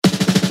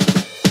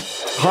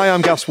Hi,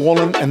 I'm Gus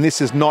Wallen, and this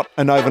is Not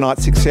an Overnight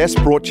Success,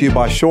 brought to you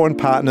by Shaw and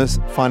Partners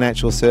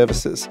Financial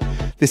Services.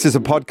 This is a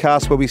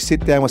podcast where we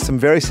sit down with some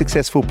very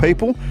successful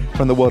people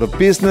from the world of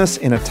business,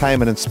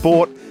 entertainment and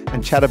sport,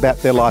 and chat about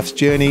their life's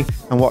journey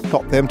and what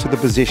got them to the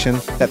position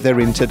that they're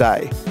in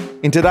today.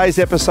 In today's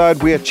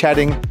episode, we are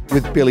chatting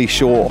with Billy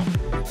Shaw.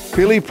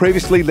 Billy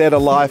previously led a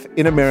life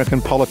in American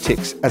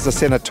politics as a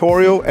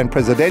senatorial and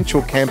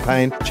presidential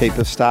campaign chief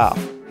of staff.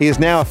 He is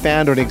now a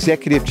founder and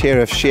executive chair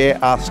of Share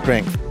Our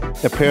Strength,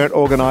 the parent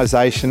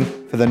organisation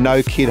for the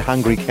No Kid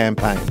Hungry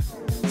campaign.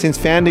 Since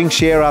founding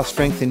Share Our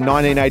Strength in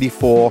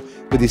 1984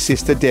 with his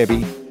sister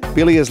Debbie,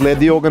 Billy has led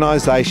the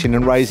organisation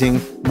in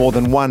raising more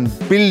than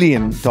 $1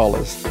 billion,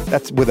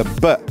 that's with a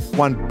B,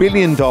 $1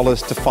 billion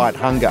to fight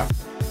hunger.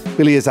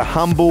 Billy is a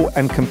humble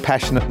and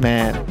compassionate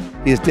man.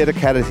 He has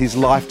dedicated his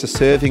life to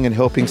serving and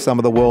helping some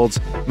of the world's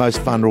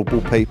most vulnerable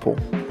people.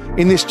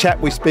 In this chat,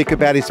 we speak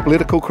about his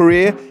political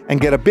career and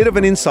get a bit of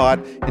an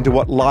insight into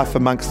what life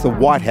amongst the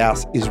White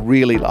House is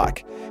really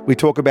like. We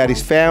talk about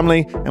his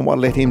family and what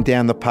led him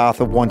down the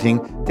path of wanting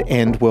to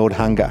end world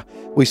hunger.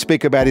 We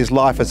speak about his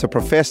life as a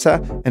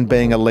professor and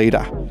being a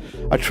leader.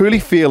 I truly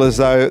feel as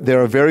though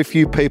there are very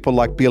few people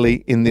like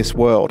Billy in this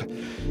world.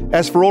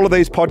 As for all of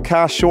these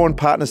podcasts, Shaw and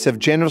Partners have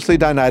generously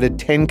donated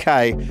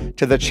 $10,000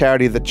 to the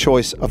charity The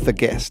Choice of the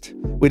Guest.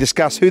 We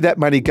discuss who that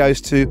money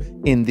goes to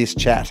in this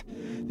chat.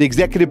 The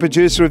executive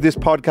producer of this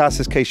podcast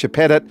is Keisha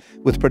Pettit,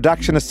 with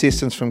production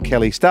assistance from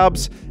Kelly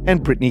Stubbs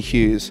and Brittany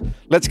Hughes.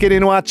 Let's get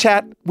into our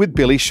chat with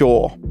Billy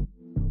Shaw.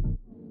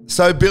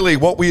 So, Billy,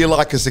 what were you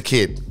like as a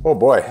kid? Oh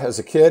boy, as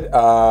a kid,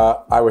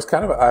 I was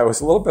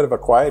a little bit of a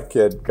quiet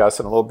kid, Gus,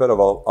 and a little bit of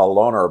a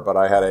loner, but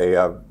I had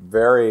a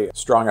very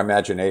strong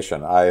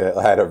imagination. I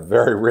had a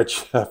very rich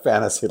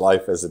fantasy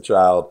life as a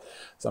child.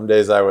 Some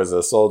days I was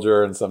a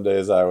soldier, and some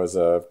days I was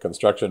a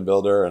construction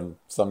builder, and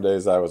some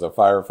days I was a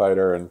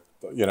firefighter, and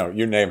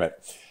you name it.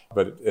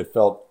 But it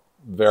felt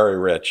very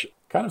rich.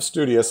 Kind of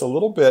studious, a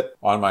little bit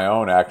on my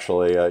own,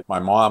 actually. My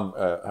mom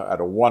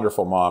had a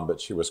wonderful mom, but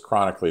she was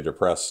chronically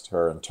depressed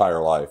her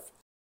entire life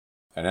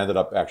and ended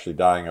up actually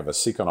dying of a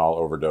Seconal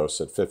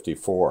overdose at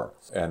 54.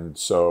 And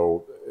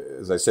so,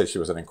 as I say, she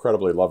was an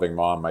incredibly loving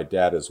mom, my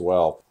dad as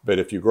well. But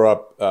if you grow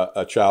up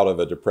a child of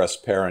a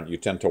depressed parent, you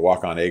tend to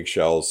walk on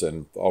eggshells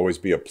and always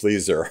be a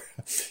pleaser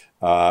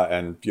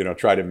and,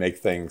 try to make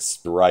things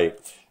right.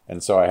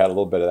 And so I had a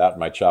little bit of that in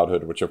my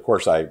childhood, which of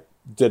course I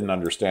didn't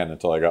understand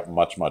until I got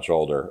much, much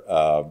older.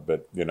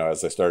 But,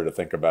 as I started to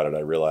think about it, I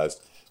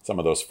realized some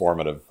of those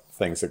formative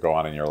things that go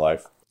on in your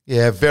life.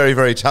 Yeah, very,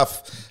 very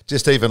tough.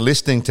 Just even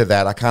listening to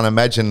that, I can't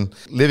imagine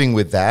living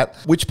with that.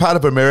 Which part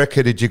of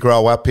America did you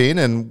grow up in?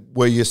 And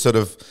were you sort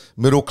of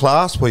middle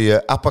class? Were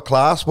you upper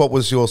class? What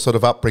was your sort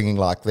of upbringing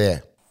like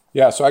there?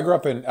 Yeah, so I grew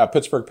up in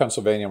Pittsburgh,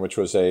 Pennsylvania, which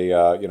was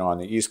on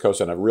the East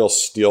Coast and a real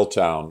steel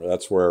town.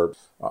 That's where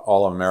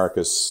all of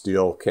America's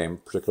steel came,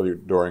 particularly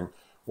during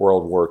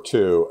World War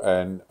II.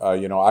 And,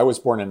 I was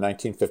born in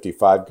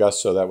 1955, Gus,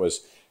 so that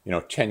was,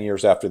 10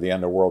 years after the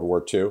end of World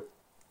War II.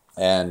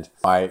 And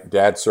my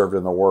dad served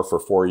in the war for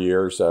 4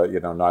 years,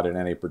 not in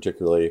any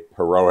particularly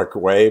heroic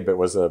way, but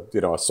was a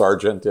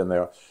sergeant in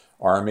the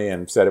Army,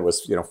 and said it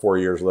was, 4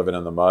 years living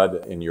in the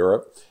mud in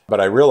Europe.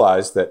 But I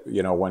realized that,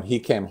 when he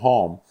came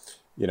home,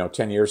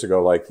 10 years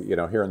ago,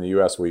 here in the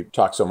U.S., we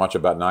talk so much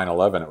about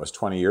 9/11. It was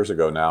 20 years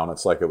ago now, and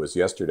it's like it was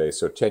yesterday.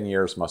 So 10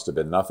 years must have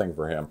been nothing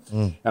for him.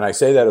 And I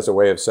say that as a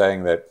way of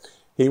saying that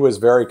he was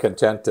very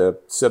content to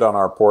sit on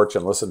our porch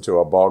and listen to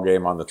a ball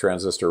game on the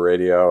transistor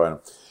radio and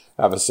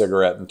have a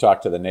cigarette and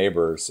talk to the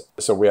neighbors.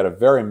 So we had a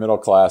very middle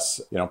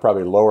class,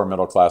 probably lower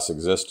middle class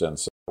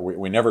existence.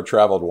 We never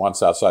traveled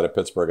once outside of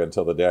Pittsburgh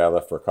until the day I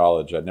left for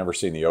college. I'd never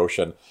seen the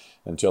ocean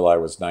until I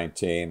was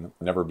 19.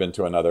 Never been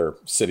to another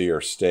city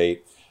or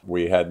state.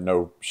 We had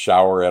no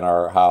shower in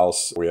our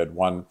house. We had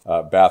one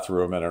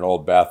bathroom and an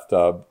old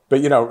bathtub.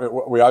 But,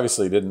 we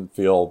obviously didn't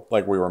feel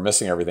like we were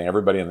missing everything.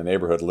 Everybody in the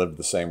neighborhood lived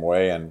the same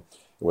way and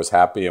was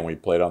happy, and we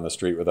played on the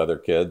street with other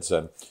kids.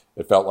 And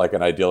it felt like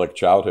an idyllic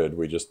childhood.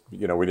 We just,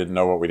 we didn't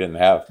know what we didn't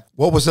have.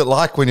 What was it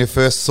like when you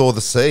first saw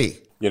the sea?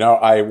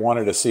 I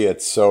wanted to see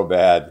it so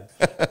bad,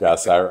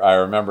 Gus. I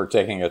remember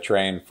taking a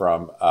train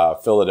from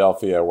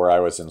Philadelphia, where I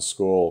was in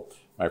school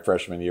my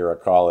freshman year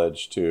at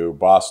college, to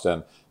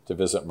Boston to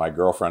visit my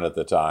girlfriend at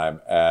the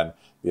time. And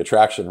the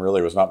attraction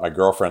really was not my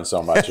girlfriend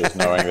so much as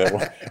knowing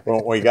that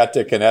when we got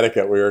to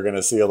Connecticut, we were going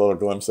to see a little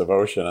glimpse of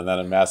ocean, and then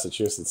in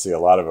Massachusetts, see a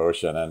lot of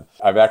ocean. And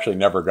I've actually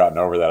never gotten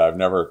over that. I've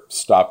never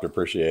stopped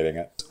appreciating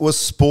it. Was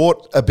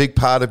sport a big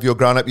part of your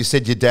growing up? You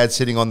said your dad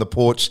sitting on the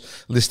porch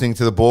listening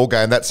to the ball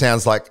game. That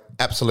sounds like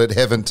absolute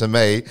heaven to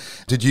me.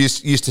 Did you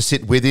used to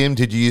sit with him?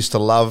 Did you used to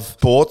love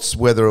sports,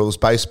 whether it was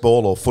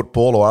baseball or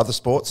football or other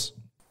sports?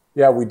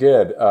 Yeah, we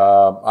did.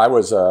 I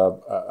was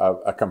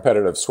a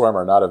competitive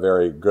swimmer, not a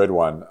very good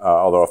one,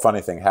 although a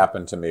funny thing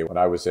happened to me when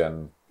I was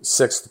in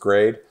 6th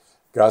grade.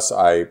 Gus,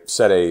 I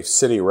set a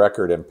city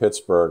record in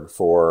Pittsburgh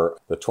for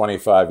the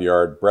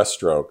 25-yard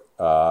breaststroke,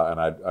 and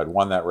I'd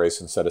won that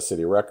race and set a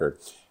city record.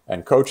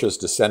 And coaches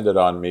descended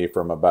on me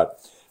from about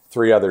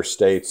 3 other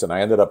states, and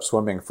I ended up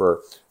swimming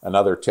for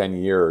another 10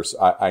 years.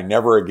 I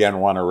never again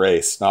won a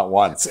race, not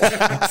once.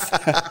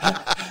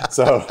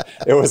 So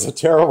it was a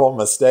terrible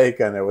mistake,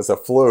 and it was a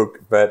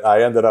fluke, but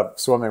I ended up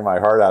swimming my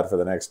heart out for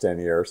the next 10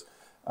 years.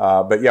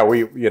 But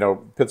yeah,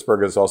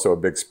 Pittsburgh is also a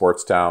big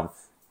sports town.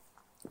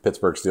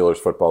 Pittsburgh Steelers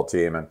football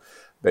team and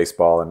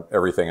baseball and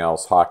everything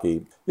else,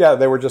 hockey. Yeah,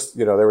 they were just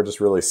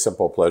really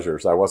simple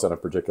pleasures. I wasn't a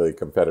particularly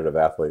competitive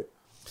athlete.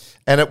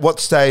 And at what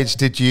stage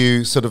did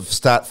you sort of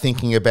start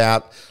thinking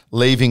about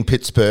leaving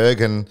Pittsburgh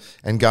and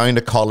going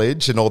to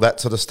college and all that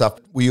sort of stuff?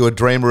 Were you a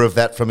dreamer of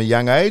that from a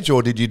young age,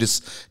 or did you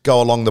just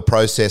go along the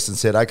process and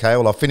said, okay,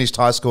 well, I've finished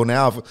high school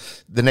now,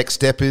 the next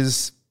step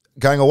is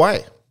going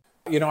away?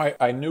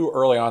 I knew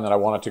early on that I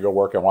wanted to go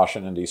work in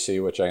Washington, D.C.,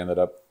 which I ended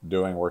up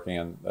doing, working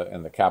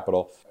in the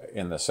Capitol,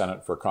 in the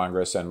Senate for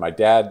Congress. And my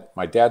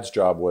dad's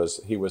job was,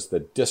 he was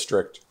the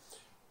district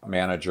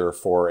manager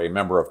for a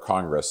member of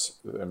Congress,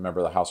 a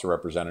member of the House of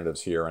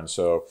Representatives here. And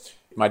so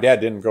my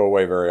dad didn't go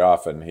away very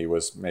often. He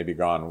was maybe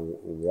gone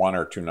 1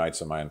 or 2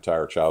 nights in my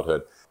entire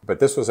childhood. But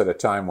this was at a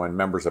time when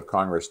members of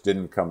Congress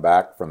didn't come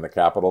back from the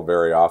Capitol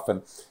very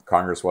often.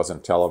 Congress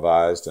wasn't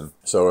televised. And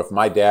so if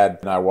my dad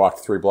and I walked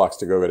 3 blocks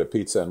to go get a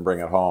pizza and bring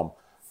it home,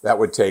 that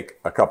would take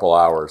a couple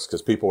hours,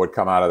 because people would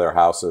come out of their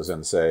houses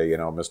and say,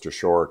 Mr.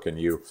 Shore, can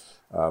you,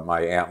 my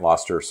aunt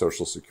lost her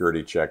Social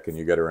Security check. Can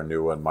you get her a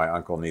new one? My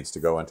uncle needs to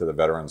go into the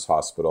Veterans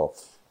Hospital.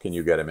 Can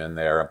you get him in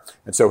there?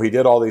 And so he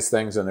did all these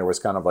things, and there was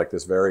kind of like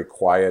this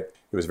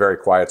he was very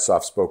quiet,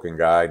 soft-spoken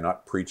guy,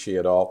 not preachy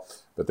at all,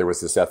 but there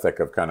was this ethic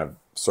of kind of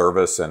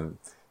service, and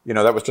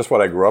that was just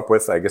what I grew up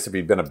with. I guess if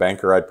he'd been a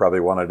banker, I'd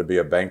probably wanted to be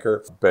a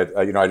banker, but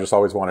I just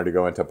always wanted to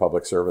go into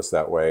public service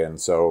that way.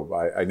 And so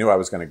I knew I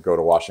was going to go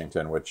to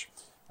Washington, which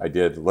I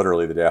did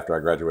literally the day after I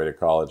graduated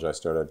college. I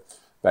started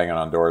banging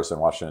on doors in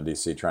Washington,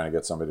 D.C., trying to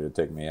get somebody to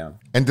take me in.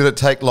 And did it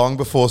take long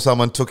before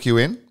someone took you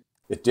in?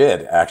 It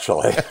did,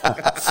 actually.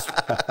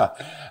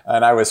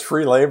 And I was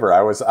free labor.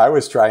 I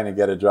was trying to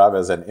get a job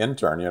as an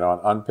intern, an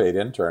unpaid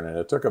intern, and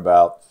it took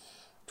about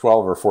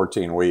 12 or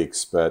 14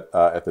 weeks. But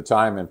at the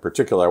time, in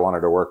particular, I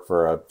wanted to work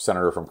for a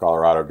senator from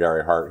Colorado,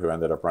 Gary Hart, who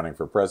ended up running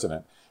for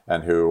president,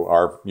 and who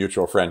our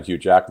mutual friend Hugh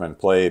Jackman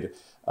played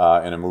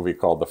in a movie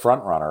called The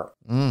Front Runner,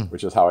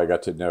 which is how I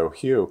got to know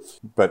Hugh.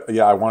 But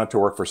yeah, I wanted to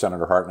work for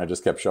Senator Hart, and I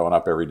just kept showing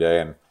up every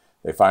day. And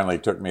they finally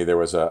took me. There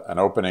was an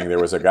opening. There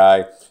was a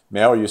guy,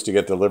 mail used to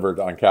get delivered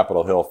on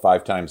Capitol Hill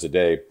 5 times a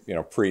day,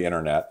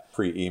 pre-internet,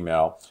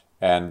 pre-email.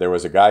 And there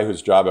was a guy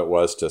whose job it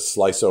was to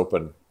slice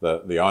open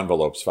the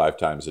envelopes 5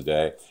 times a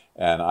day.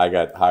 And I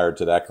got hired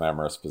to that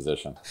glamorous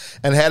position.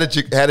 And how did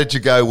you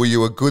go? Were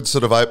you a good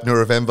sort of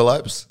opener of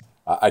envelopes?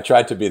 I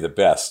tried to be the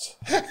best,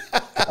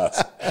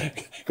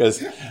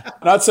 because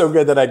not so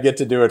good that I'd get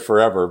to do it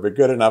forever, but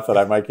good enough that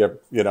I might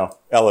get,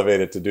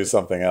 elevated to do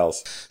something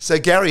else. So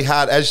Gary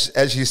Hart,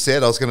 as you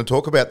said, I was going to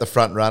talk about The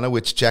Front Runner,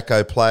 which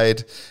Jacko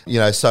played,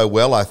 so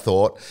well, I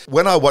thought.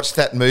 When I watched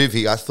that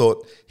movie, I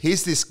thought,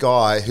 here's this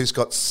guy who's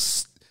got...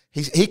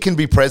 He can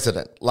be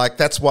president. Like,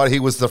 that's why he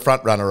was the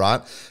front runner,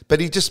 right? But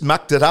he just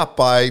mucked it up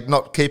by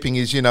not keeping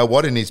his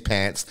you-know-what in his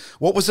pants.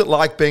 What was it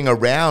like being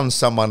around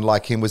someone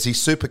like him? Was he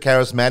super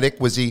charismatic?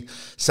 Was he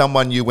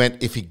someone you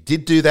went, if he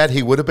did do that,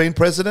 he would have been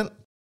president?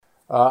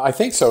 I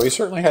think so. He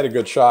certainly had a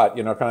good shot.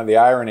 Kind of the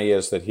irony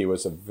is that he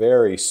was a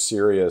very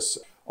serious,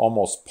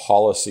 almost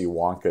policy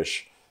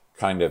wonkish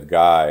kind of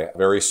guy,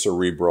 very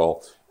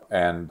cerebral,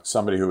 and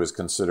somebody who was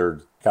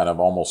considered kind of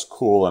almost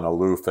cool and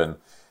aloof and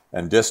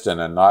distant,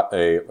 and not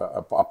a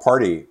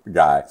party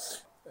guy.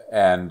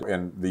 And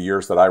in the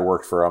years that I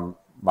worked for him,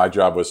 my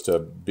job was to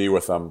be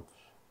with him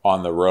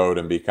on the road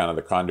and be kind of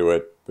the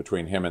conduit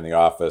between him and the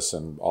office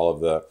and all of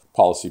the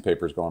policy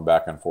papers going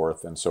back and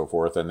forth and so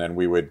forth. And then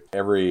we would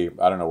every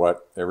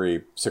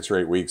 6 or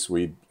 8 weeks,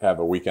 we'd have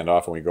a weekend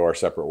off and we'd go our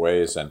separate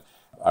ways. And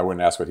I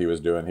wouldn't ask what he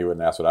was doing. He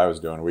wouldn't ask what I was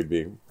doing. We'd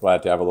be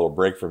glad to have a little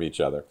break from each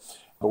other.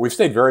 But we've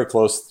stayed very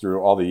close through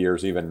all the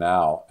years, even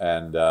now.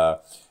 And,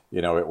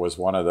 it was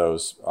one of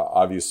those,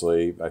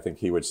 obviously, I think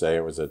he would say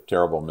it was a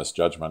terrible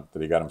misjudgment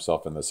that he got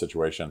himself in the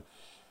situation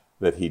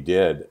that he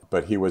did.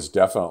 But he was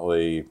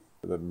definitely,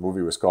 the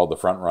movie was called The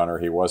Front Runner.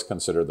 He was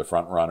considered the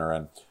front runner,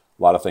 and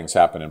a lot of things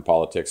happen in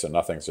politics and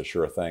nothing's a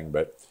sure thing,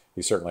 but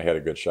he certainly had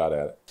a good shot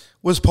at it.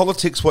 Was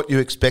politics what you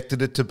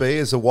expected it to be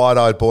as a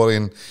wide-eyed boy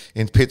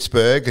in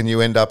Pittsburgh, and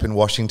you end up in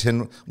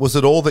Washington? Was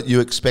it all that you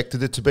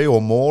expected it to be,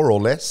 or more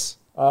or less?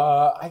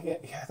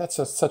 That's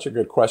such a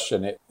good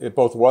question. It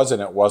both was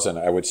and it wasn't.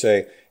 I would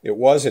say it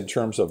was in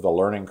terms of the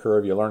learning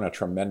curve. You learn a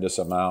tremendous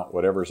amount.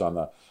 Whatever's on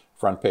the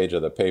front page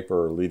of the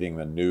paper or leading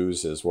the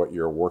news is what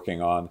you're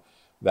working on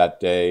that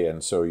day.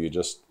 And so you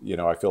just,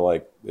 I feel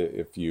like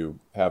if you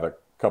have a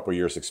couple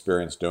years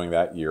experience doing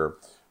that, you're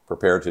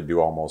prepared to do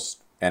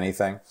almost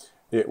anything.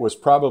 It was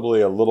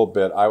probably a little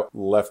bit, I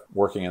left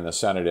working in the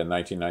Senate in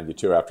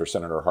 1992 after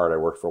Senator Hart. I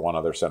worked for one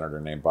other senator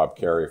named Bob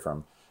Kerrey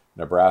from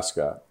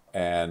Nebraska.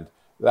 And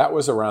that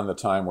was around the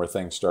time where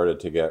things started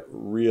to get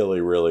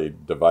really, really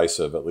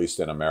divisive, at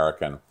least in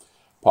American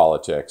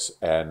politics,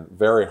 and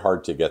very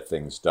hard to get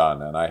things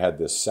done. And I had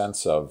this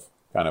sense of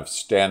kind of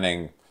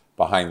standing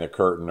behind the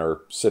curtain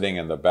or sitting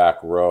in the back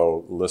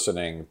row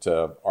listening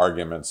to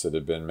arguments that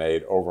had been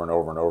made over and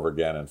over and over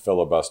again, and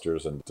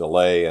filibusters and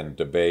delay and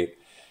debate,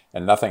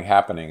 and nothing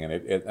happening.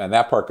 And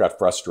that part got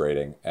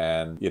frustrating.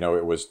 And,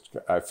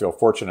 I feel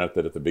fortunate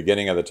that at the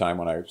beginning of the time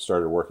when I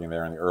started working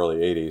there in the early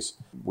 80s,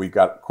 we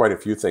got quite a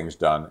few things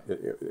done.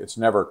 It's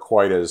never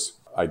quite as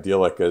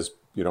idyllic as,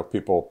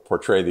 people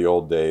portray the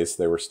old days.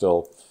 They were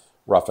still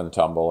rough and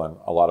tumble and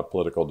a lot of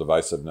political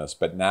divisiveness.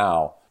 But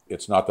now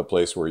it's not the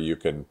place where you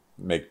can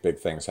make big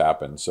things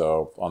happen.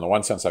 So on the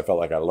one sense, I felt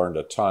like I learned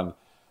a ton.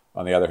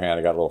 On the other hand,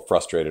 I got a little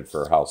frustrated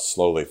for how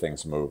slowly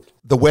things moved.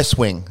 The West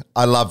Wing,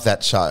 I love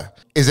that show.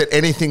 Is it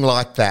anything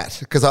like that?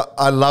 Because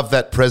I love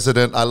that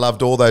president. I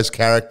loved all those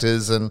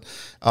characters and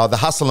the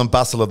hustle and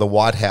bustle of the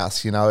White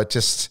House.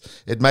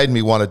 It made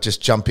me want to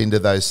just jump into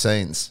those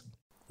scenes.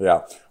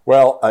 Yeah.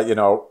 Well,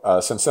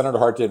 since Senator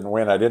Hart didn't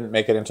win, I didn't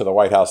make it into the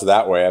White House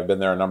that way. I've been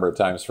there a number of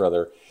times for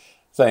other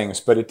things,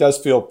 but it does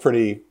feel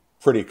pretty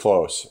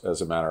close,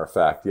 as a matter of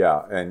fact.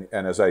 Yeah. And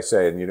as I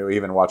say, and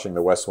even watching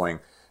the West Wing,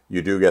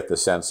 you do get the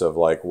sense of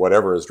like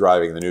whatever is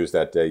driving the news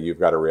that day, you've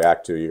got to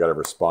react to, you got to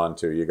respond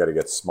to, you got to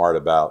get smart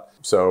about.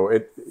 So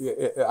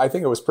I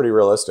think it was pretty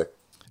realistic.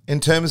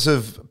 In terms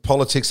of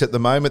politics at the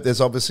moment,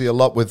 there's obviously a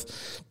lot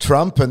with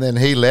Trump, and then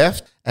he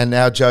left, and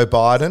now Joe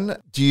Biden.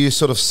 Do you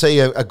sort of see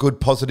a good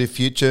positive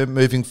future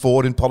moving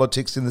forward in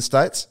politics in the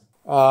States?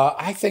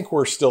 I think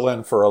we're still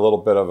in for a little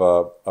bit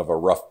of a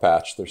rough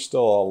patch. There's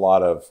still a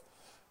lot of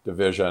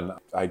division.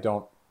 I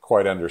don't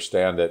quite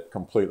understand it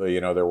completely.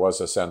 There was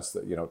a sense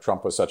that,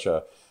 Trump was such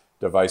a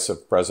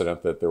divisive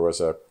president that there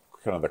was a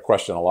kind of the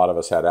question a lot of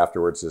us had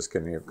afterwards is,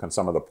 can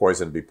some of the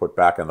poison be put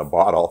back in the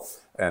bottle?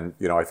 And,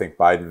 I think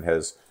Biden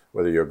has,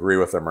 whether you agree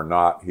with him or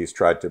not, he's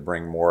tried to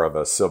bring more of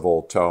a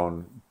civil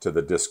tone to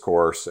the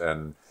discourse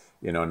and,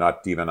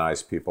 not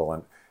demonize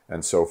people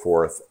and so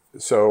forth.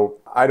 So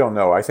I don't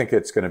know. I think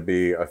it's going to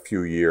be a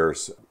few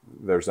years.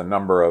 There's a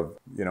number of,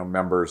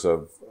 members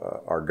of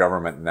our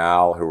government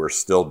now who are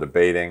still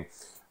debating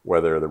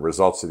whether the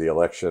results of the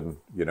election,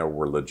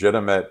 were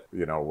legitimate,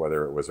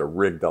 whether it was a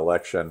rigged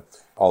election.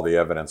 All the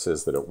evidence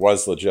is that it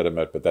was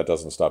legitimate, but that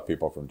doesn't stop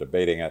people from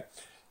debating it.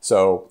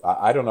 So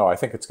I don't know. I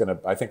think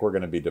we're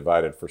going to be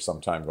divided for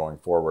some time going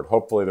forward.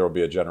 Hopefully there will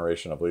be a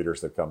generation of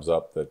leaders that comes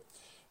up that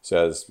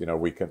says,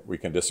 we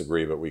can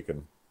disagree, but we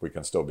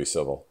can still be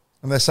civil.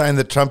 And they're saying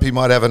that Trumpy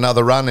might have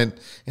another run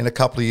in a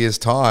couple of years'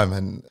 time.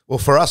 And well,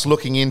 for us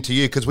looking into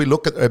you, because we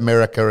look at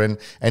America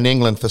and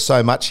England for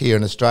so much here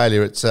in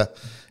Australia,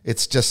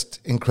 it's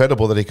just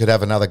incredible that he could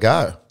have another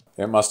go.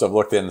 It must have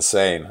looked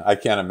insane. I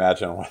can't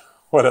imagine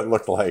what it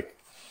looked like.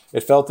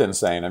 It felt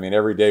insane. I mean,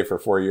 every day for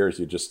 4 years,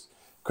 you just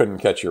couldn't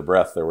catch your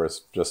breath. There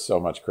was just so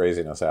much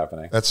craziness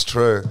happening. That's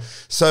true.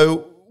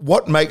 So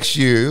what makes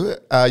you,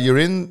 you're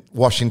in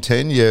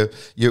Washington, you're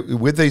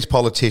with these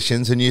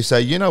politicians, and you say,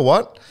 you know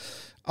what?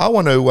 I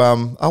want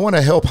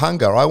to help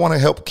hunger. I want to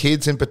help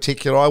kids in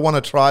particular. I want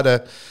to try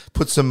to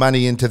put some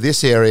money into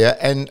this area.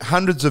 And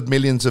hundreds of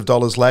millions of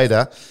dollars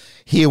later,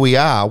 here we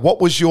are. What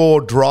was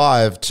your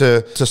drive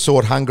to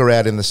sort hunger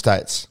out in the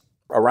States?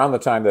 Around the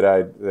time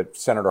that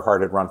Senator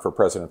Hart had run for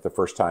president the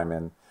first time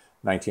in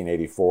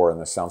 1984,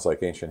 and this sounds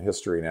like ancient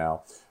history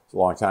now, it's a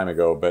long time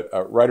ago, but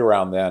right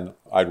around then,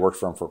 I'd worked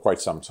for him for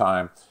quite some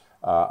time.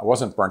 I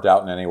wasn't burnt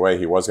out in any way.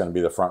 He was going to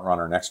be the front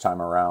runner next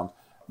time around,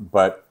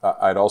 but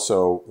I'd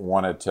also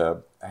wanted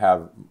to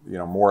have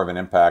more of an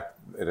impact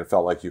that it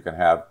felt like you can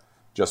have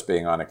just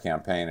being on a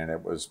campaign, and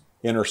it was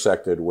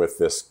intersected with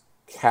this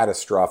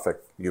catastrophic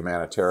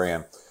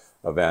humanitarian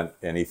event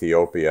in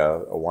Ethiopia,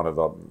 one of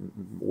the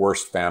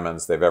worst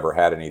famines they've ever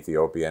had in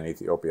Ethiopia, and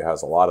Ethiopia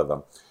has a lot of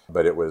them.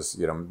 But it was,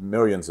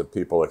 millions of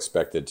people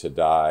expected to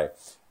die,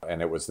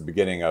 and it was the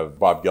beginning of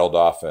Bob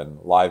Geldof and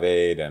Live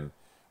Aid and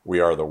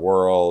We Are the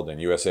World and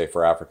USA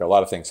for Africa. A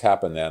lot of things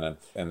happened then, and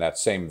in that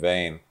same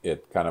vein,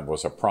 it kind of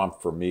was a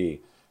prompt for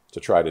me to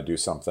try to do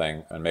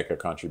something and make a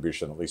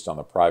contribution, at least on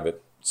the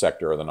private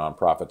sector or the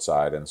nonprofit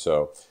side. And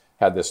so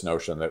had this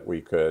notion that we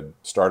could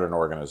start an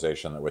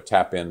organization that would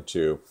tap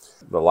into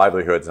the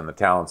livelihoods and the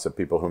talents of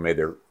people who made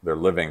their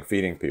living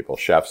feeding people,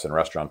 chefs and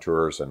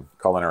restaurateurs and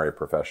culinary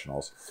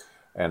professionals,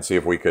 and see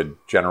if we could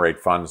generate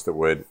funds that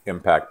would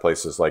impact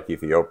places like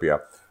Ethiopia.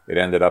 It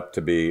ended up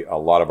to be a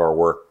lot of our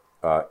work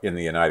in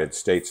the United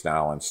States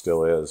now and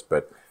still is,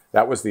 but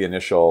that was the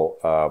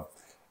initial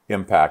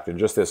impact. And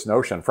just this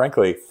notion,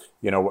 frankly,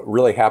 what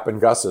really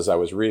happened, Gus, is I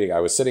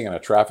was sitting in a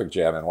traffic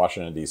jam in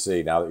Washington,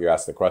 D.C. Now that you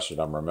asked the question,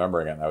 I'm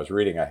remembering it. And I was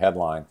reading a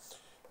headline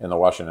in the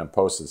Washington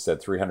Post that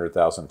said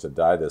 300,000 to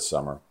die this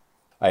summer.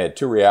 I had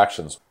two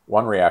reactions.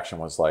 One reaction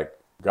was like,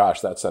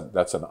 gosh, that's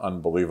an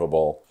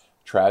unbelievable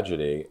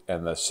tragedy.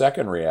 And the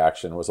second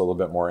reaction was a little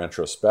bit more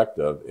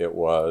introspective. It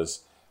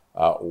was,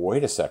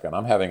 wait a second,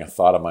 I'm having a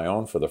thought of my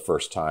own for the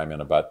first time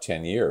in about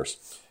 10 years.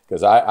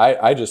 Because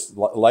I just,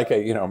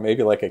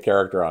 maybe like a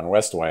character on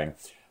West Wing,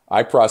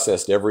 I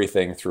processed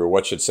everything through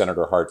what should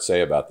Senator Hart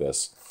say about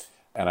this.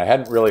 And I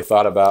hadn't really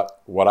thought about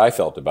what I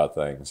felt about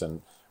things.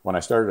 And when I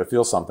started to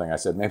feel something, I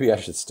said, maybe I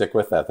should stick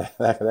with that.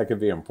 That could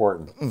be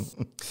important.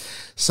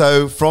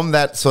 So from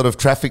that sort of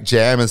traffic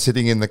jam and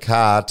sitting in the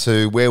car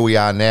to where we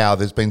are now,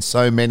 there's been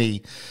so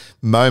many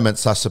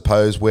moments, I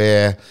suppose,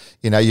 where,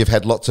 you've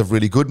had lots of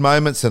really good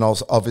moments and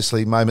also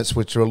obviously moments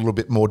which are a little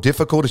bit more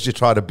difficult as you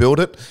try to build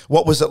it.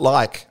 What was it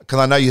like? Because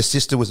I know your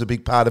sister was a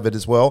big part of it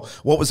as well.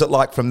 What was it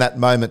like from that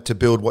moment to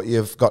build what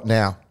you've got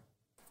now?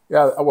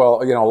 Yeah,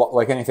 well,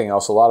 like anything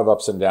else, a lot of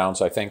ups and downs.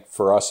 I think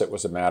for us, it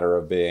was a matter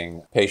of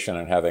being patient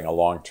and having a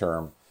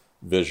long-term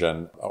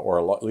vision, or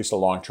at least a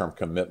long-term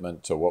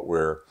commitment to what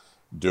we're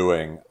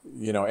doing.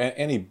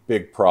 Any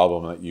big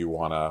problem that you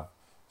want to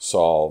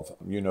solve,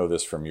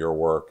 this from your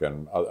work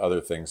and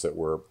other things that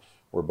we're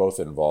both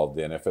involved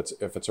in. If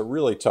it's a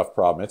really tough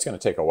problem, it's going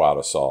to take a while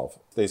to solve.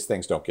 These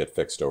things don't get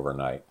fixed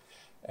overnight,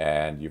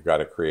 and you've got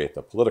to create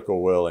the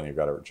political will, and you've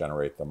got to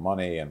generate the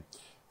money, and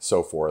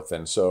so forth.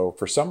 And so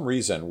for some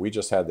reason, we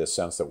just had this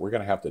sense that we're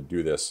going to have to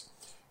do this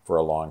for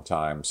a long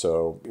time.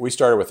 So we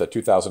started with a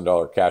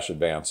 $2,000 cash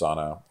advance on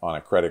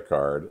a credit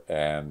card,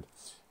 and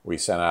we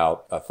sent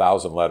out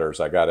 1,000 letters.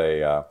 I got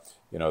the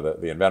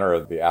inventor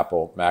of the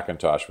Apple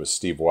Macintosh was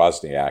Steve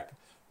Wozniak,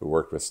 who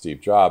worked with Steve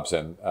Jobs.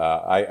 And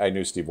I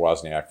knew Steve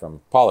Wozniak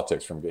from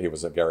politics. He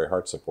was a Gary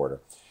Hart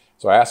supporter.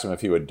 So I asked him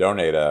if he would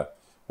donate a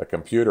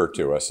computer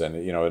to us. And,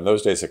 in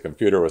those days, a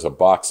computer was a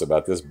box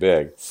about this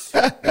big.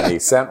 And he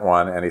sent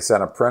one, and he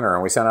sent a printer,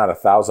 and we sent out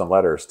 1,000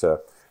 letters to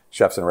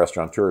chefs and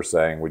restaurateurs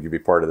saying, would you be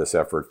part of this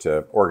effort to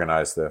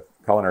organize the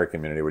culinary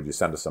community? Would you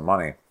send us some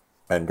money?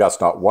 And Gus,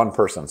 not one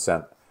person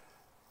sent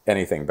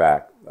anything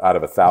back out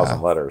of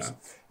 1,000 letters.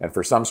 And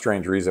for some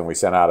strange reason, we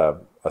sent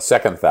out a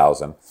second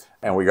 1,000,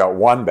 and we got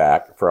one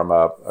back from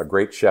a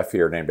great chef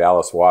here named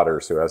Alice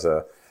Waters, who has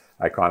a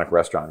iconic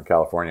restaurant in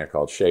California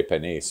called Chez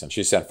Panisse. And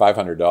she sent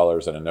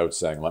 $500 and a note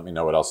saying, let me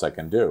know what else I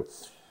can do.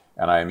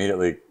 And I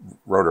immediately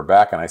wrote her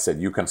back and I said,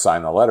 you can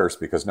sign the letters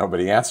because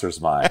nobody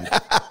answers mine.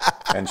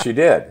 And she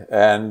did.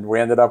 And we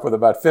ended up with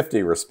about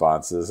 50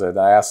 responses. And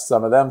I asked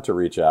some of them to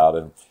reach out.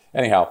 And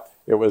anyhow,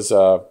 it was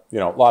a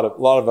lot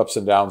of ups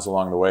and downs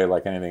along the way.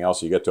 Like anything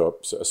else, you get to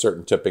a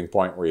certain tipping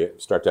point where you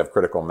start to have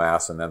critical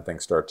mass, and then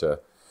things start to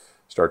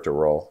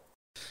roll.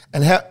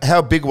 And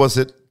how big was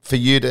it for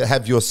you to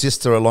have your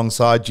sister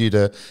alongside you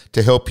to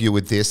help you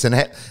with this? And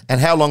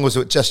how long was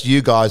it just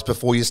you guys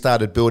before you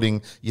started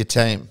building your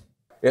team?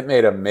 It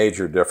made a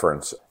major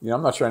difference.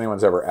 I'm not sure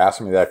anyone's ever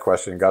asked me that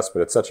question, Gus,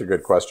 but it's such a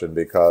good question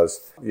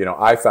because,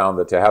 I found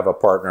that to have a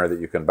partner that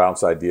you can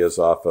bounce ideas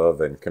off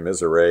of and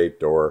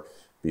commiserate or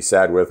be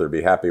sad with or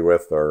be happy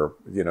with, or,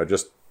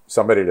 just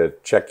somebody to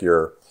check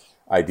your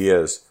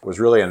ideas was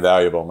really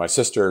invaluable. My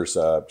sister's,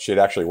 she had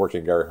actually worked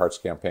in Gary Hart's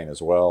campaign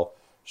as well.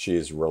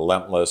 She's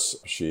relentless.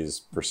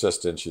 She's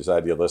persistent. She's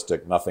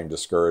idealistic. Nothing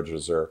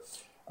discourages her.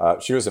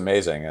 She was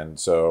amazing. And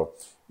so,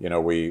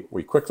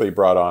 we quickly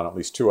brought on at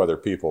least 2 other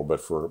people, but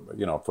for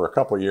a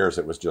couple of years,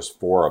 it was just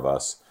 4 of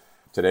us.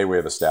 Today, we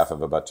have a staff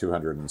of about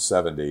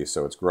 270.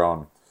 So it's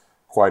grown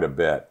quite a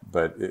bit,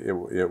 but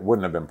it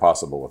wouldn't have been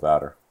possible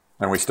without her.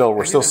 And we're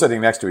still sitting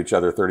next to each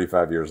other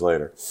 35 years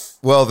later.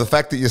 Well, the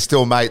fact that you're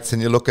still mates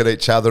and you look at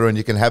each other and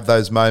you can have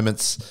those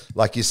moments,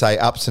 like you say,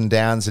 ups and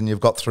downs, and you've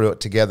got through it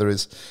together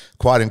is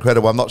quite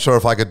incredible. I'm not sure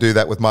if I could do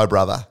that with my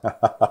brother.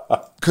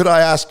 Could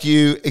I ask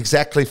you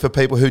exactly, for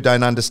people who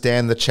don't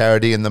understand the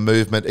charity and the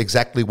movement,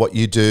 exactly what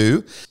you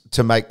do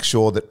to make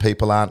sure that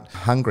people aren't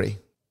hungry?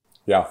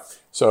 Yeah.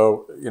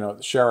 So,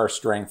 Share Our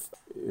Strength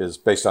is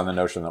based on the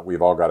notion that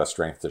we've all got a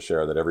strength to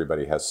share, that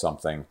everybody has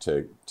something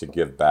to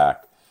give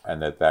back, and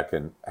that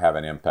can have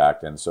an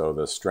impact. And so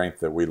the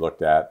strength that we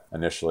looked at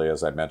initially,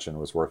 as I mentioned,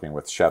 was working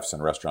with chefs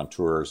and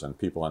restaurateurs and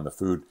people in the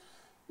food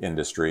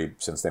industry,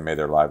 since they made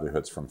their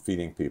livelihoods from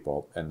feeding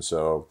people. And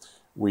so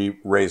we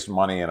raised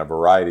money in a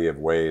variety of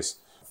ways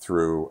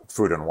through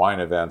food and wine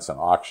events and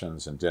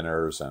auctions and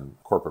dinners and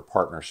corporate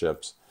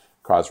partnerships,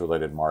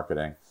 cause-related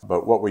marketing.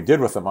 But what we did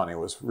with the money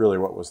was really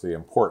what was the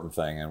important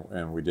thing.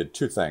 And we did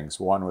 2 things.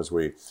 One was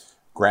we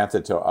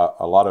granted to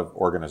a lot of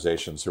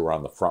organizations who were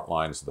on the front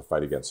lines of the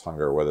fight against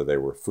hunger, whether they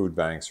were food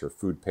banks or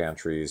food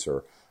pantries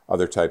or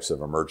other types of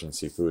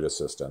emergency food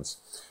assistance.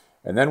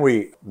 And then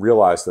we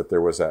realized that there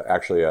was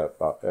actually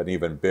an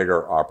even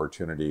bigger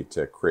opportunity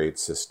to create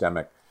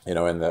systemic. In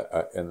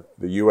the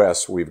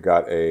U.S., we've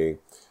got a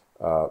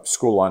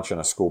school lunch and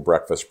a school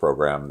breakfast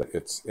program.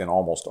 It's in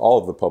almost all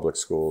of the public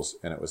schools,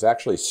 and it was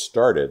actually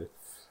started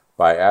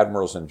by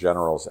admirals and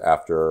generals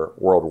after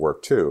World War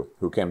II,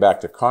 who came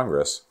back to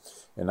Congress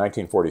in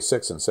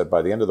 1946 and said,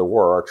 by the end of the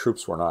war, our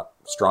troops were not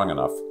strong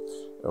enough.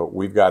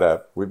 We've got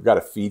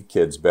to feed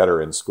kids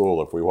better in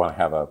school if we want to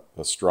have a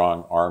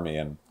strong army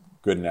and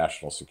good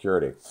national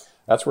security.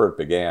 That's where it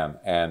began.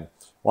 And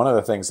one of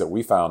the things that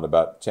we found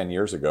about 10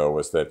 years ago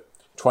was that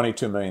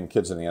 22 million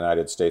kids in the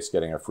United States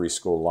getting a free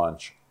school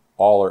lunch,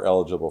 all are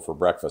eligible for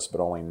breakfast,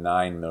 but only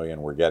 9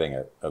 million were getting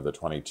it of the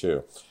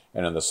 22.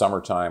 And in the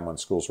summertime when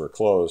schools were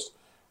closed,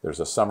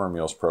 there's a summer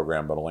meals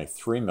program, but only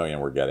 3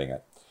 million were getting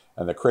it.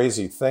 And the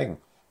crazy thing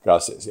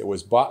Gus, it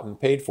was bought and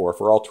paid for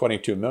all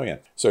 22 million.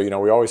 So,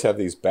 we always have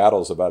these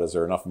battles about, is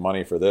there enough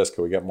money for this?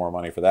 Can we get more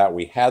money for that?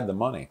 We had the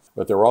money,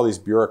 but there were all these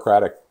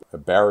bureaucratic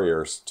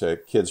barriers to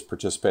kids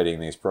participating in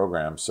these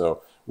programs.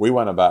 So we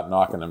went about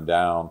knocking them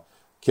down.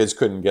 Kids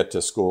couldn't get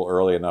to school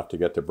early enough to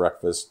get to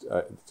breakfast,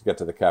 to get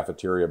to the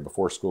cafeteria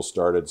before school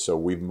started. So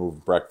we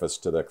moved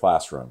breakfast to the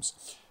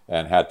classrooms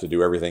and had to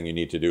do everything you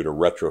need to do to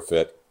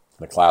retrofit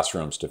the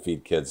classrooms to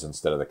feed kids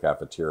instead of the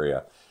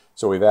cafeteria.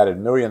 So we've added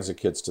millions of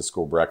kids to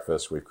school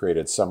breakfast. We've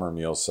created summer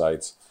meal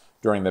sites.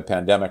 During the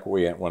pandemic,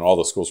 when all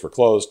the schools were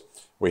closed,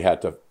 we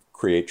had to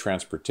create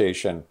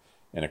transportation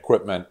and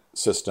equipment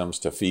systems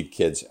to feed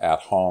kids at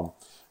home.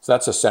 So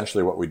that's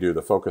essentially what we do.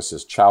 The focus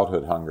is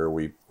childhood hunger.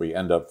 We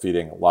end up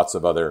feeding lots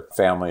of other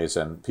families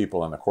and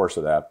people in the course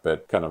of that,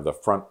 but kind of the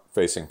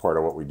front-facing part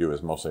of what we do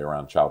is mostly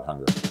around child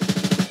hunger.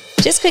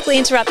 Just quickly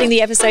interrupting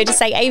the episode to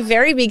say a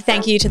very big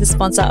thank you to the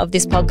sponsor of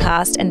this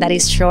podcast, and that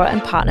is Shaw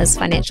and Partners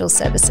Financial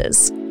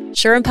Services.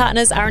 Shaw and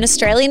Partners are an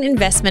Australian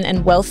investment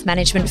and wealth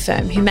management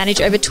firm who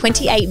manage over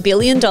 $28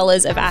 billion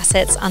of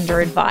assets under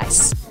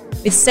advice.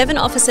 With 7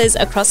 offices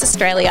across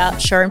Australia,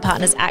 Shaw and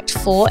Partners act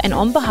for and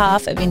on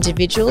behalf of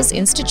individuals,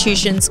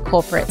 institutions,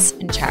 corporates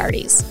and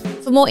charities.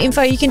 For more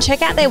info, you can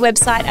check out their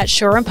website at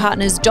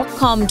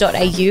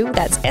shawandpartners.com.au.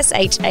 That's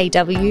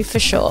SHAW for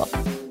sure.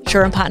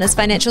 Shaw and Partners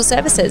Financial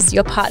Services,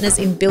 your partners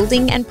in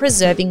building and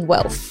preserving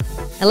wealth.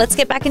 Now let's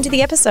get back into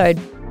the episode.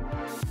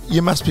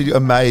 You must be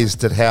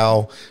amazed at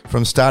how,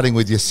 from starting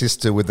with your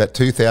sister with that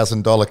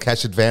 $2,000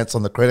 cash advance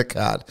on the credit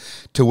card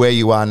to where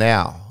you are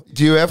now.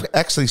 Do you ever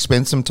actually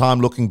spend some time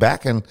looking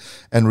back and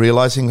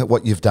realizing that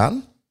what you've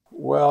done?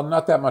 Well,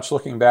 not that much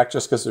looking back,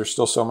 just because there's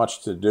still so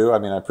much to do. I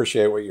mean, I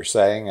appreciate what you're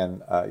saying,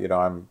 and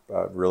I'm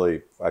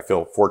I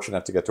feel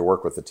fortunate to get to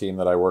work with the team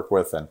that I work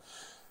with, and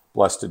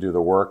blessed to do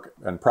the work,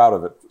 and proud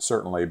of it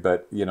certainly.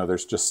 But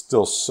there's just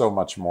still so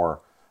much more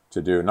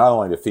to do, not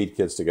only to feed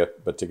kids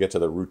but to get to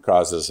the root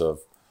causes of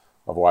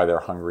why they're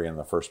hungry in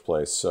the first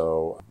place.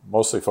 So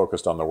mostly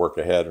focused on the work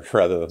ahead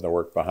rather than the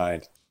work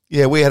behind.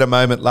 Yeah, we had a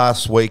moment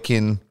last week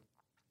in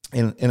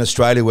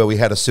Australia where we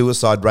had a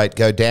suicide rate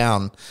go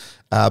down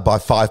by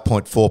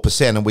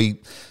 5.4%, and we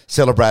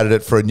celebrated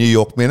it for a New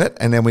York minute,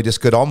 and then we just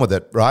got on with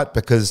it, right?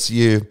 Because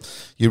you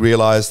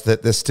realise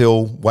that there's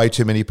still way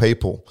too many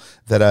people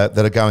that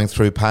are going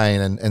through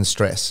pain and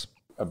stress.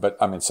 But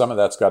I mean, some of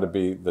that's got to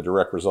be the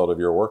direct result of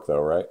your work,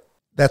 though, right?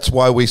 That's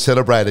why we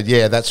celebrated.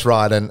 Yeah, that's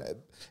right. And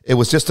it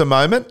was just a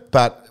moment,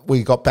 but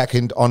we got back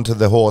onto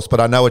the horse. But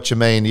I know what you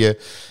mean.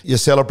 You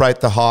celebrate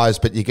the highs,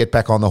 but you get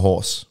back on the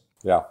horse.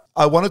 Yeah.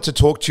 I wanted to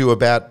talk to you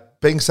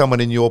about being someone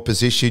in your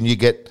position. You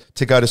get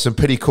to go to some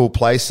pretty cool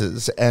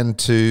places and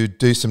to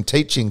do some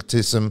teaching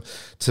to some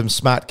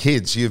smart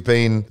kids. You've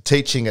been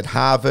teaching at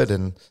Harvard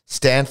and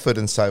Stanford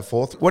and so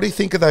forth. What do you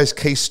think of those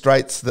key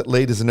traits that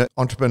leaders and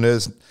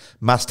entrepreneurs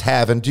must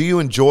have? And do you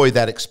enjoy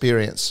that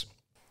experience?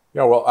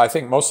 Yeah, well, I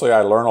think mostly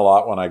I learn a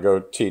lot when I go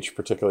teach,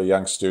 particularly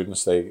young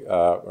students. They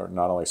are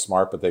not only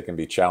smart, but they can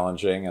be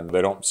challenging, and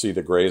they don't see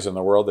the grays in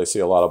the world. They see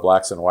a lot of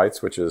blacks and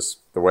whites, which is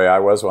the way I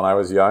was when I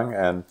was young,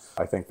 and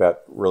I think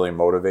that really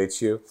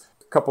motivates you.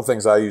 A couple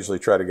things I usually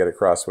try to get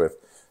across with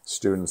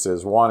students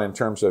is, one, in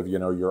terms of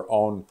your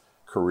own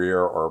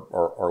career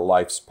or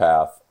life's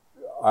path,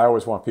 I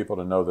always want people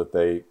to know that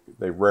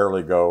they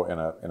rarely go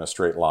in a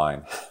straight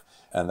line,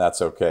 and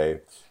that's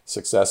okay.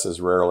 Success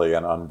is rarely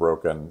an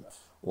unbroken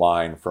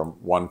line from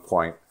one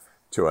point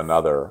to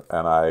another.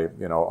 And I,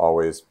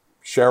 always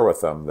share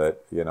with them that,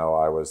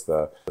 I was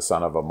the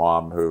son of a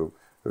mom who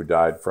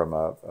died from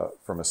a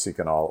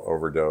Seconal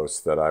overdose,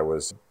 that I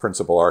was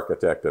principal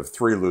architect of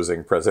 3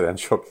 losing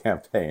presidential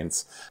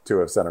campaigns, 2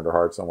 of Senator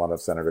Hart's and 1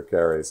 of Senator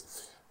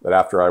Kerry's, that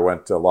after I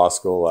went to law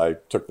school, I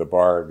took the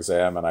bar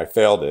exam and I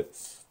failed it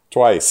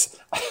twice.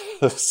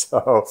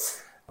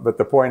 But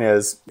the point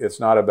is, it's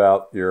not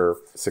about your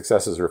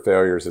successes or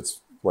failures.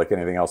 It's like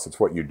anything else, it's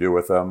what you do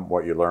with them,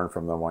 what you learn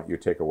from them, what you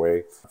take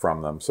away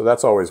from them. So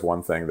that's always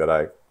one thing that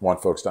I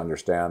want folks to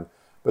understand.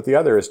 But the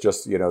other is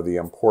just, the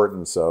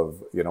importance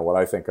of, what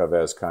I think of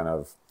as kind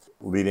of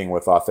leading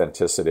with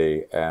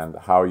authenticity, and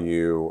how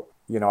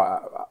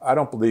I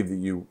don't believe that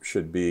you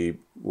should be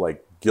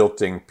like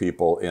guilting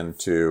people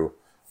into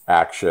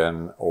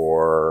action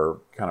or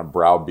kind of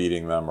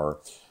browbeating them or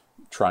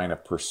trying to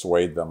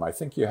persuade them. I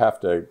think you have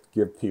to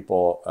give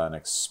people an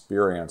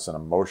experience, an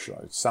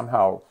emotion,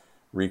 somehow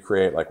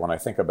recreate. Like when I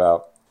think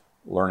about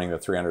learning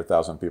that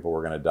 300,000 people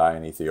were going to die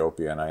in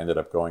Ethiopia, and I ended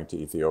up going to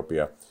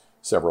Ethiopia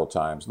several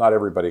times. Not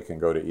everybody can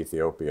go to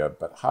Ethiopia,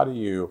 but how do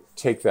you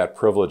take that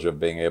privilege of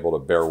being able to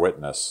bear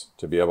witness,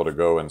 to be able to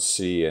go and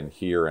see and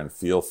hear and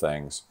feel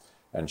things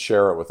and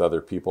share it with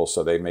other people,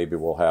 so they maybe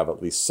will have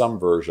at least some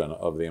version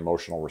of the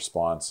emotional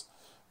response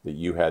that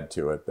you had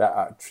to it.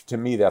 To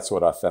me, that's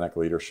what authentic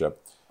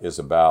leadership is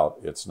about.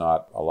 It's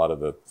not a lot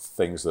of the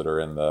things that are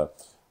in the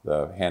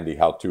handy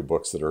how-to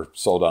books that are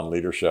sold on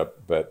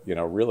leadership, but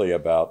really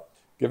about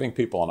giving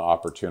people an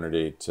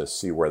opportunity to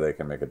see where they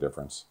can make a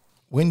difference.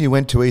 When you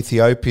went to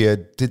Ethiopia,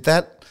 did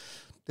that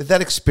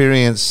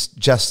experience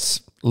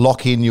just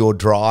lock in your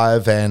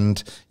drive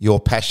and your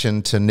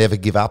passion to never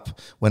give up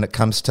when it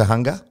comes to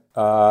hunger?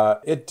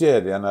 It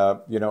did, in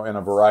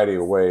a variety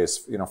of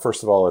ways.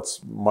 First of all,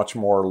 it's much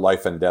more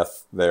life and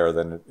death there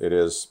than it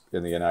is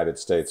in the United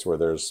States, where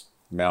there's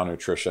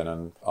malnutrition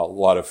and a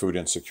lot of food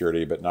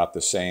insecurity, but not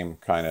the same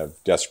kind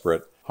of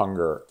desperate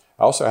hunger.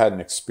 I also had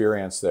an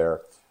experience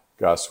there,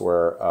 Gus,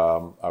 where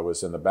I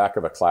was in the back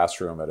of a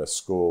classroom at a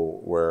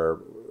school where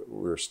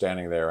we were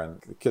standing there,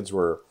 and the kids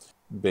were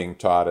being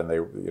taught, and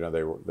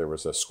there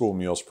was a school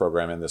meals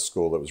program in this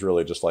school that was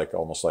really just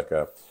almost like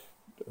a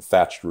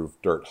thatched roof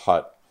dirt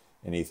hut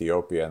in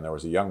Ethiopia. And there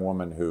was a young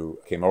woman who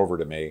came over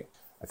to me.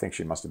 I think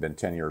she must have been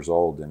 10 years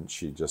old, and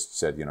she just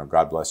said,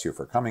 God bless you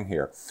for coming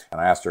here.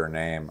 And I asked her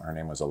name. Her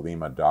name was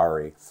Alima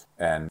Dari.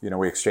 And,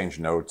 we exchanged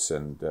notes,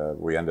 and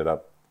we ended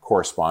up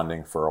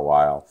corresponding for a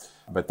while.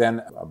 But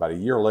then about a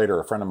year later,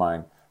 a friend of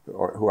mine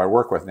who I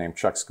work with named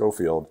Chuck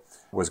Schofield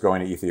was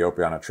going to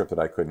Ethiopia on a trip that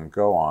I couldn't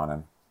go on.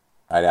 And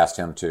I'd asked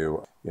him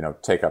to,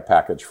 take a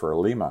package for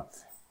Alima.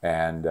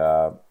 And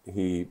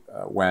he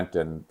went,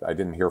 and I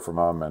didn't hear from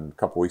him, and a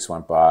couple weeks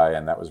went by,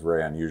 and that was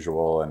very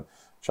unusual. And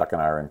Chuck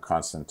and I are in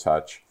constant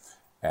touch.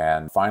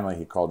 And finally,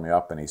 he called me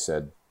up and he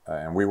said,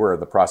 and we were in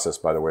the process,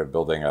 by the way, of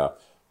building a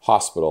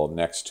hospital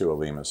next to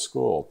Alima's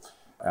school.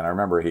 And I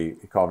remember he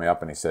called me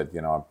up and he said,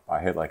 I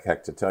hate like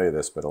heck to tell you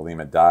this, but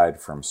Alima died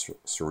from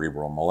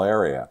cerebral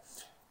malaria.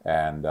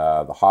 And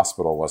the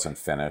hospital wasn't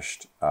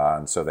finished.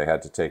 And so they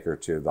had to take her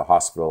to the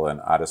hospital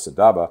in Addis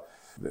Ababa.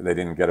 They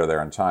didn't get her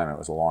there in time. It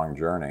was a long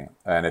journey.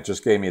 And it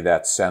just gave me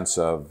that sense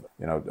of,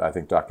 I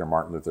think Dr.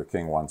 Martin Luther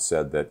King once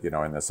said that,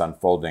 in this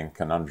unfolding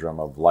conundrum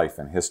of life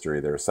and history,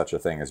 there is such a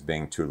thing as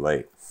being too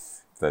late,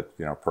 that,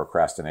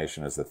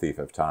 procrastination is the thief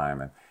of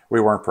time. And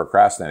we weren't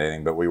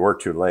procrastinating, but we were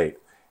too late.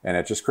 And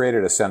it just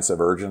created a sense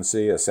of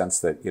urgency, a sense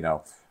that,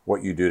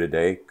 what you do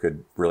today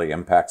could really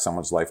impact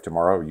someone's life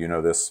tomorrow. You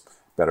know this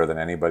better than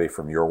anybody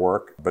from your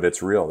work, but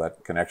it's real.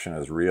 That connection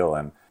is real,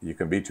 and you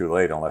can be too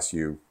late unless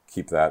you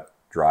keep that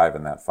drive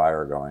and that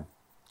fire going.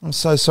 I'm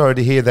so sorry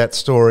to hear that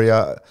story.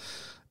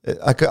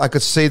 I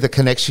could see the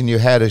connection you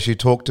had as you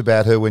talked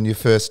about her when you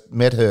first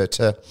met her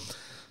to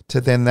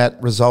then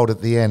that result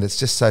at the end. It's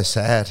just so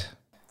sad.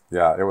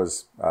 Yeah, it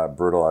was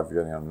brutal. I've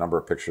got a number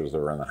of pictures that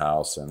were in the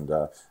house, and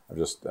I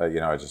just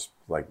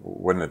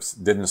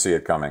didn't see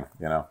it coming.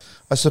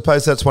 I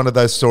suppose that's one of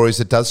those stories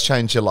that does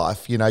change your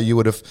life. You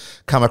would have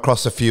come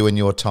across a few in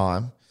your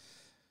time.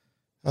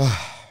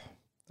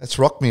 That's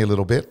rocked me a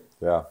little bit.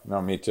 Yeah,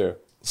 no, me too.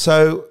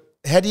 So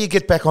how do you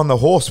get back on the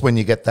horse when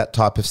you get that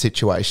type of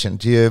situation?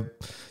 Do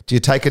you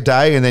take a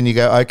day and then you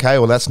go, okay,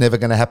 well, that's never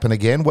going to happen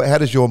again? How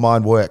does your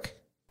mind work?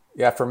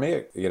 Yeah, for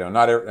me,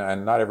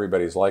 not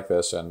everybody's like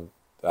this, and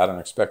I don't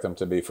expect them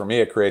to be. For me,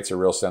 it creates a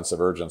real sense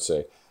of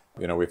urgency.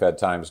 We've had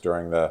times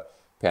during the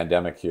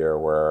pandemic here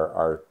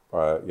where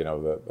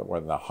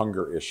when the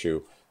hunger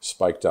issue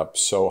spiked up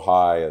so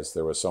high as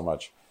there was so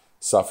much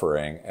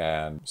suffering,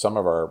 and some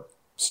of our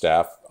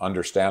staff,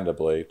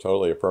 understandably,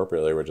 totally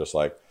appropriately, were just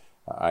like,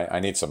 I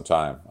need some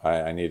time.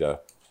 I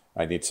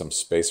need some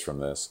space from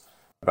this.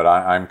 But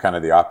I'm kind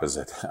of the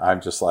opposite.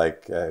 I'm just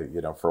like,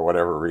 for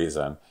whatever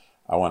reason,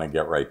 I want to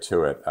get right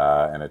to it.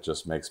 And it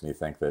just makes me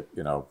think that,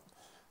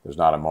 there's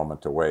not a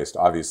moment to waste.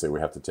 Obviously, we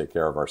have to take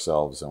care of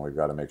ourselves, and we've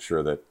got to make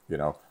sure that,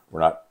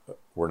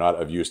 we're not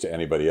of use to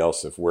anybody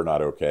else if we're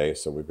not okay.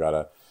 So we've got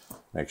to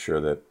make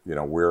sure that,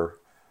 we're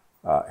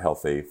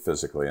healthy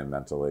physically and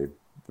mentally.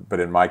 But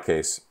in my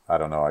case, I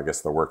don't know, I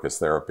guess the work is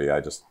therapy.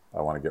 I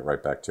want to get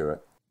right back to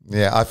it.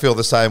 Yeah, I feel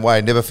the same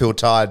way. Never feel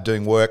tired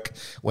doing work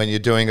when you're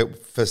doing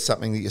it for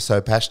something that you're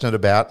so passionate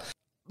about.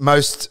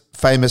 Most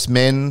famous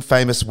men,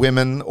 famous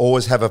women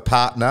always have a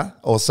partner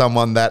or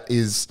someone that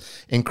is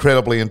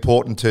incredibly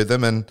important to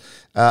them. And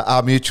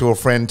our mutual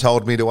friend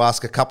told me to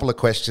ask a couple of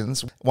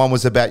questions. One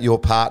was about your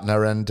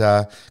partner, and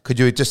could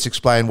you just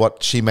explain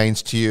what she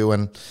means to you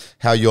and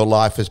how your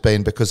life has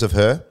been because of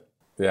her?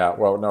 Yeah,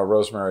 well, no,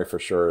 Rosemary for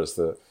sure is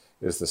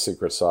the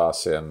secret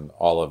sauce in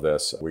all of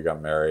this. We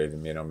got married,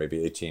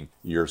 maybe 18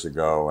 years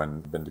ago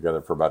and been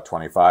together for about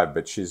 25,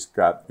 but she's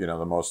got,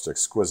 the most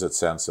exquisite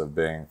sense of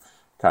being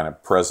kind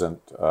of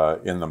present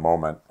in the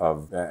moment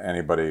of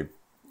anybody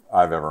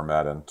I've ever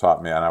met, and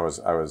taught me. And I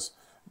was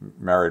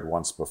married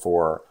once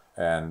before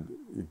and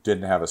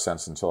didn't have a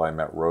sense until I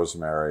met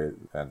Rosemary,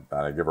 and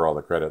I give her all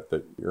the credit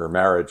that your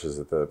marriage is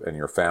and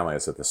your family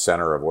is at the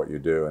center of what you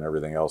do, and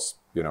everything else,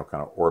 kind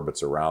of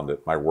orbits around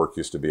it. My work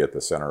used to be at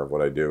the center of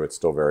what I do. It's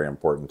still very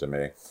important to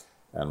me,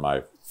 and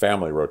my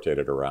family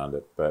rotated around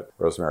it. But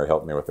Rosemary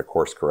helped me with the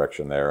course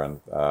correction there, and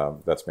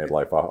that's made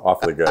life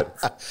awfully good.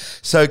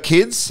 So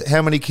kids,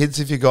 how many kids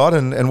have you got,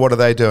 and what are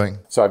they doing?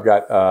 So I've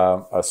got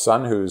a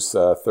son who's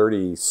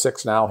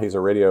 36 now. He's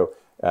a radio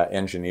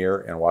engineer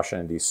in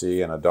Washington,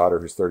 D.C., and a daughter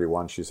who's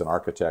 31. She's an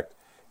architect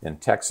in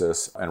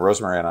Texas. And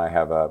Rosemary and I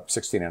have a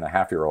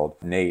 16-and-a-half-year-old,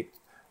 Nate,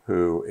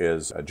 who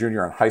is a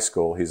junior in high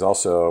school. He's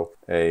also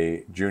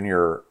a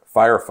junior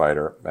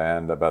firefighter.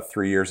 And about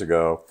 3 years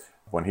ago,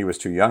 when he was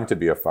too young to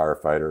be a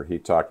firefighter, he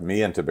talked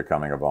me into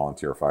becoming a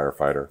volunteer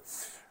firefighter.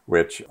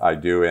 which I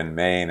do in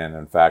Maine. And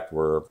in fact,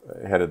 we're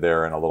headed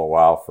there in a little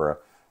while for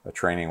a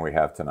training we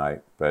have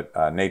tonight. But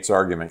Nate's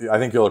argument, I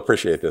think you'll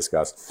appreciate this,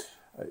 Gus.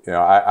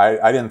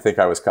 I didn't think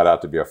I was cut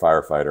out to be a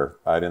firefighter.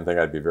 I didn't think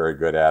I'd be very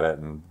good at it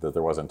and that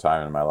there wasn't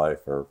time in my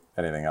life or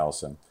anything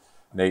else. And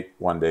Nate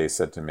one day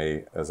said to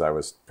me, as I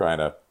was trying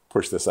to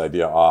push this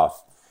idea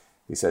off,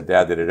 he said,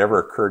 "Dad, did it ever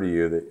occur to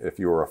you that if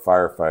you were a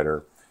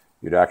firefighter,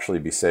 you'd actually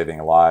be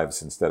saving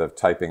lives instead of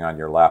typing on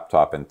your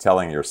laptop and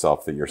telling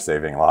yourself that you're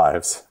saving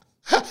lives?"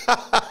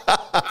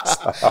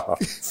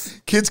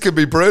 Kids can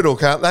be brutal,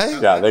 can't they?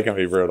 Yeah, they can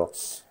be brutal.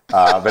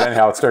 But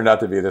anyhow, it's turned out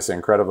to be this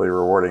incredibly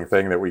rewarding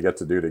thing that we get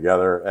to do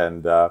together.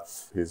 And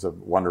he's a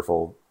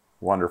wonderful,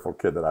 wonderful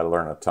kid that I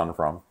learn a ton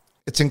from.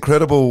 It's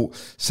incredible.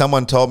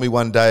 Someone told me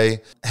one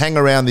day, hang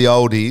around the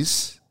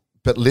oldies,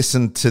 but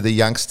listen to the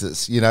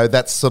youngsters.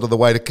 That's sort of the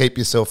way to keep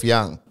yourself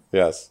young.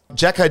 Yes.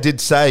 Jacko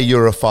did say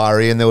you're a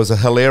fiery, and there was a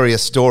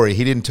hilarious story.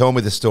 He didn't tell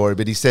me the story,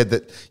 but he said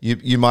that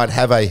you might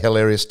have a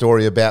hilarious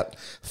story about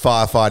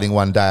firefighting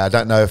one day. I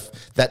don't know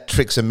if that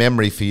tricks a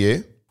memory for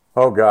you.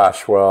 Oh,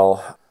 gosh.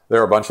 Well,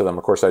 there are a bunch of them.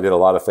 Of course, I did a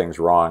lot of things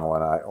wrong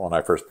when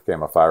I first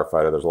became a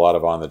firefighter. There's a lot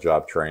of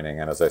on-the-job training,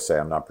 and as I say,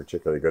 I'm not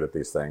particularly good at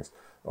these things.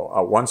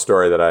 One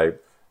story that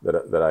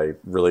I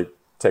really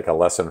take a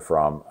lesson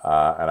from,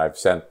 and I've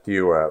sent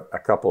you a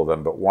couple of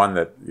them, but one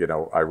that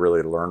I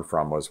really learned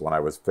from was when I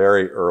was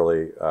very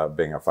early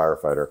being a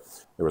firefighter.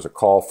 There was a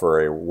call for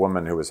a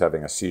woman who was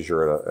having a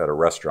seizure at a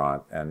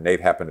restaurant, and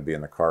Nate happened to be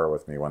in the car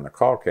with me when the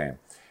call came.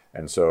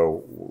 And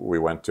so we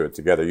went to it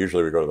together.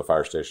 Usually we go to the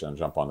fire station and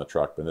jump on the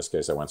truck, but in this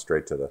case I went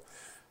straight to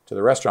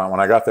the restaurant. When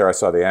I got there, I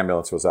saw the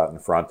ambulance was out in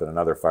front and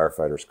another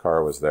firefighter's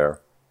car was there.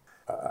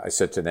 I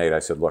said to Nate, I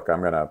said, "Look,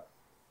 I'm going to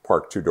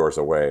park 2 doors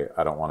away.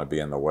 I don't want to be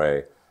in the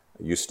way.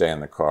 You stay in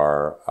the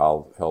car.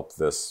 I'll help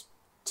this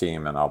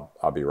team and I'll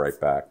be right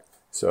back."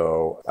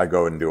 So I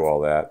go and do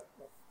all that.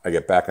 I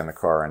get back in the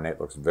car and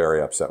Nate looks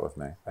very upset with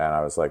me. And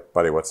I was like,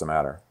 "Buddy, what's the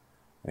matter?"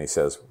 And he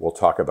says, "We'll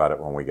talk about it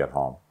when we get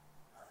home."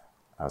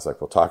 I was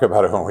like, "We'll talk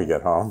about it when we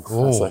get home."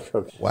 Ooh, I was like,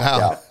 "Okay." Wow.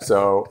 Yeah.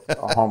 So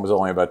home was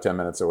only about 10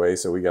 minutes away.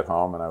 So we get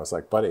home and I was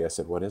like, "Buddy," I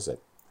said, "What is it?"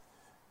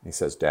 And he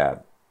says,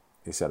 "Dad,"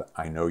 he said,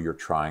 "I know you're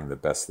trying the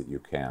best that you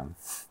can.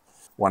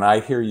 When I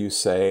hear you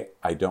say,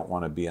 'I don't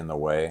want to be in the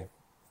way,'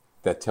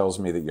 that tells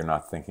me that you're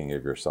not thinking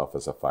of yourself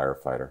as a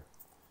firefighter,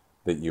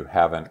 that you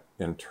haven't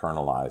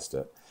internalized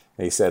it."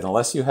 And he said,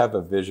 "Unless you have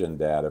a vision,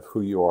 Dad, of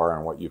who you are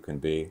and what you can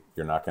be,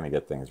 you're not going to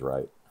get things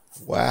right."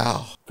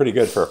 Wow. Pretty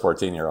good for a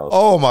 14-year-old.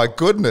 Oh, my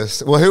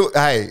goodness. Well,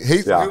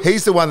 he's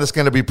the one that's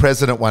going to be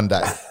president one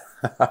day.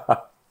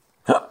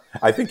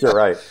 I think you're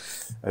right.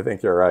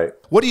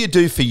 What do you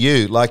do for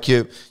you? Like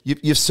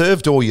you've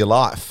served all your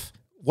life.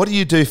 What do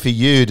you do for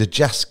you to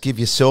just give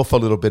yourself a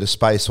little bit of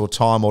space or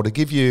time, or to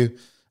give you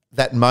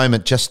that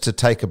moment just to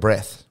take a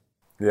breath?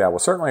 Yeah, well,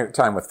 certainly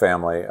time with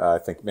family, I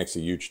think makes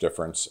a huge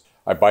difference.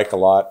 I bike a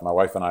lot. My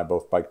wife and I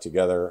both bike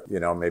together,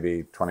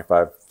 maybe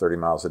 25, 30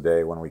 miles a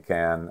day when we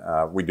can.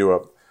 We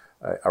do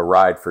a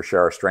ride for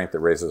Share Our Strength that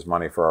raises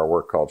money for our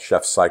work called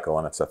Chef's Cycle,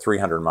 and it's a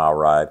 300-mile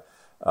ride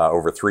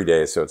over 3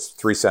 days. So it's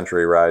 3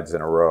 century rides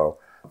in a row.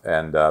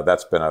 And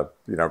that's been a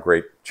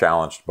great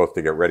challenge both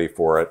to get ready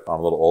for it. I'm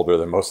a little older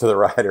than most of the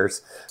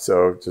riders,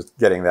 so just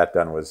getting that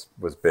done was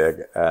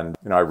big. And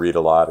I read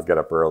a lot. I get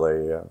up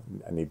early.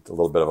 I need a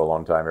little bit of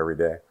alone time every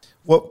day.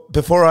 Well,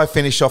 before I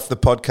finish off the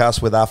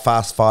podcast with our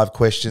Fast 5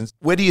 questions,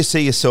 where do you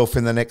see yourself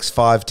in the next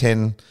 5,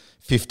 10,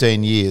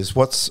 15 years?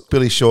 What's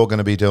Billy Shaw going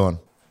to be doing?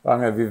 I'm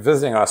going to be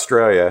visiting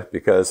Australia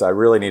because I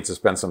really need to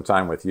spend some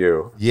time with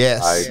you.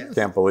 Yes. I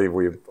can't believe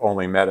we've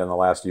only met in the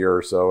last year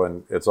or so,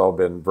 and it's all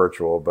been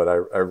virtual. But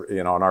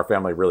and our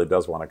family really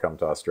does want to come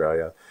to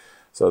Australia,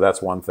 so that's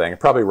one thing.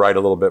 I'd probably write a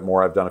little bit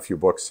more. I've done a few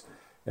books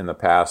in the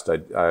past.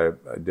 I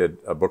did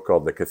a book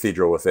called The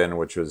Cathedral Within,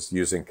 which was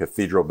using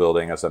cathedral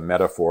building as a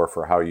metaphor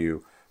for how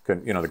you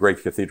can. The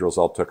great cathedrals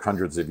all took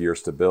hundreds of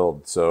years to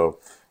build. So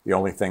the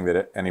only thing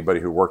that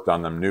anybody who worked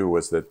on them knew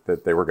was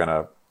that they were going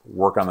to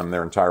work on them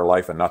their entire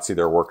life and not see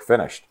their work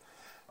finished.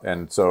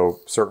 And so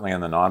certainly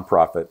in the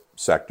nonprofit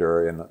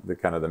sector, in the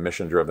kind of the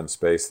mission-driven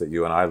space that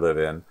you and I live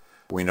in,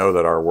 we know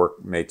that our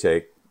work may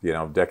take,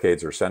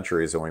 decades or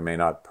centuries, and we may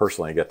not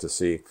personally get to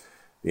see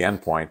the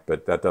end point,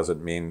 but that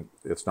doesn't mean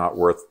it's not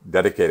worth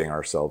dedicating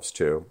ourselves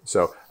to.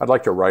 So I'd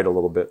like to write a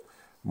little bit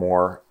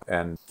more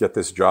and get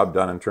this job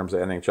done in terms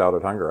of ending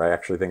childhood hunger. I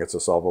actually think it's a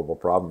solvable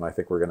problem. I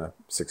think we're going to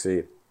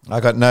succeed. I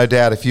got no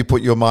doubt if you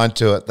put your mind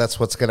to it, that's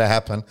what's going to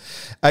happen.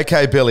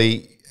 Okay,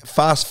 Billy,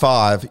 Fast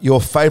 5, your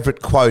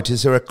favorite quote.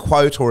 Is there a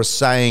quote or a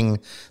saying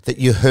that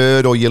you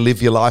heard or you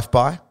live your life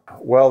by?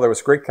 Well, there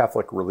was a great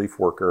Catholic relief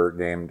worker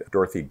named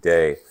Dorothy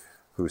Day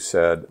who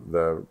said,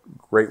 "The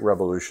great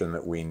revolution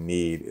that we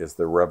need is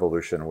the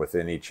revolution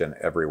within each and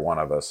every one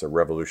of us, a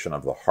revolution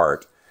of the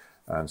heart."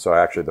 And so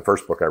actually the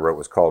first book I wrote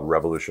was called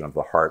Revolution of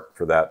the Heart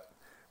for that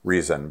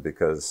reason,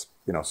 because,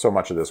 so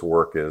much of this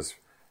work is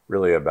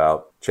really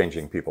about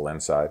changing people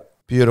inside.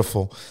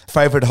 Beautiful.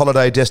 Favorite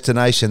holiday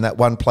destination, that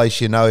one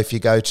place if you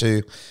go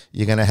to,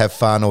 you're going to have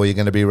fun or you're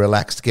going to be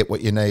relaxed, get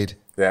what you need?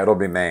 Yeah, it'll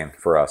be Maine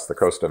for us, the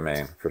coast of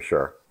Maine, for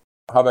sure.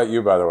 How about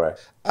you, by the way?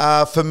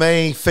 For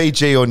me,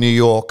 Fiji or New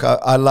York.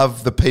 I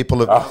love the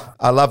people of. Oh.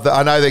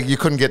 I know that you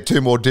couldn't get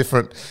two more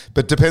different,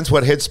 but depends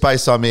what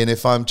headspace I'm in.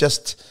 If I'm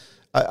just,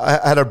 I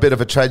had a bit of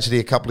a tragedy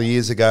a couple of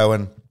years ago,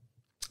 and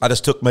I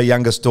just took my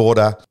youngest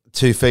daughter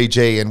to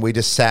Fiji, and we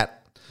just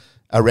sat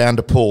around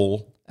a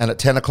pool. And at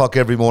 10 o'clock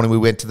every morning, we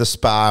went to the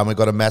spa and we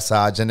got a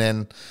massage, and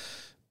then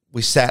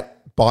we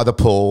sat by the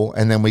pool,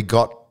 and then we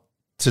got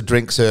to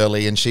drinks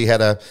early, and she had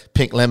a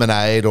pink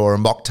lemonade or a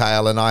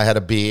mocktail and I had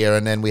a beer,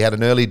 and then we had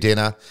an early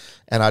dinner,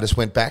 and I just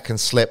went back and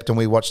slept, and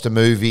we watched a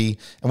movie,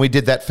 and we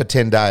did that for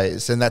 10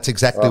 days, and that's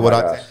exactly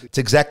it's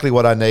exactly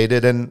what I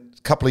needed. And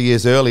a couple of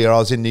years earlier I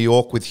was in New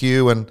York with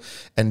Hugh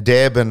and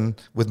Deb and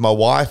with my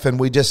wife, and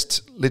we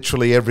just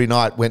literally every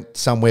night went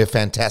somewhere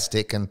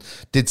fantastic and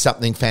did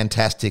something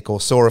fantastic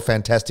or saw a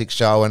fantastic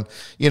show. And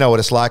you know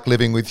what it's like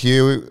living with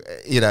Hugh,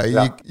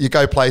 you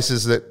go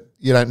places that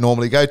you don't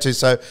normally go to,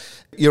 so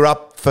you're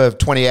up for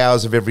 20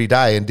 hours of every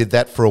day, and did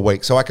that for a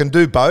week. So I can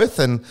do both,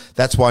 and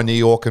that's why New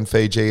York and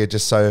Fiji are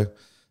just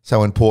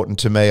so important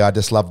to me. I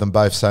just love them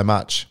both so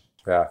much.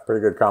 Yeah,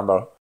 pretty good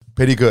combo.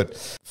 Pretty good.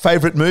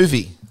 Favorite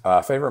movie?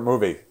 Favorite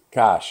movie?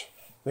 Gosh,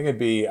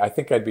 I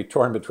think I'd be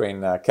torn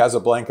between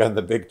Casablanca and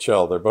The Big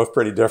Chill. They're both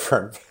pretty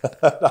different.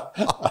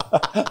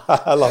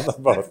 I love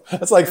them both.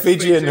 It's like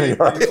Fiji and New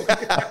York.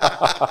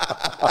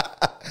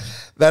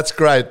 That's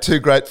great. Two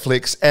great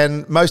flicks.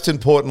 And most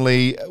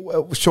importantly,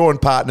 Shaw and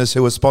Partners,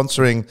 who are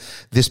sponsoring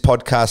this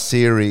podcast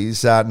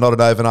series, Not an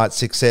Overnight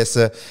Success,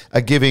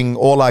 are giving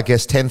all our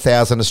guests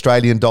 10,000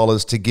 Australian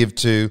dollars to give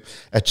to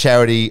a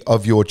charity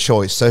of your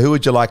choice. So who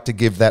would you like to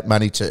give that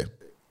money to?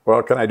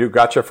 Well, can I do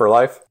Gotcha for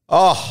Life?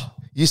 Oh,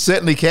 you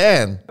certainly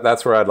can.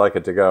 That's where I'd like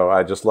it to go.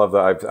 I just love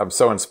that. I'm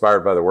so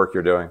inspired by the work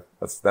you're doing.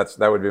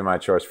 That would be my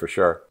choice for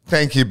sure.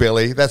 Thank you,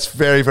 Billy. That's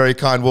very, very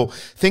kind. Well,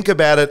 think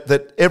about it,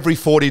 that every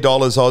 $40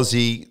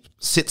 Aussie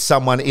sits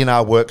someone in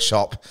our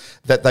workshop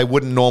that they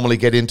wouldn't normally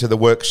get into the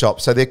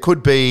workshop. So there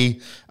could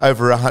be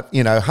over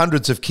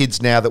hundreds of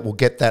kids now that will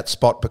get that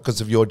spot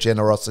because of your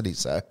generosity.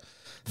 So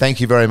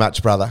thank you very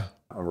much, brother.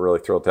 I'm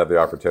really thrilled to have the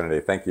opportunity.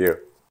 Thank you.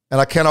 And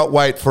I cannot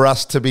wait for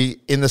us to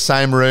be in the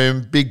same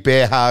room, big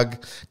bear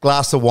hug,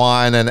 glass of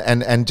wine,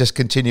 and just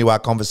continue our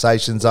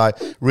conversations. I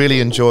really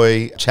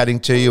enjoy chatting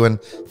to you,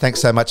 and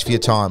thanks so much for your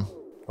time.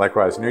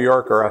 Likewise, New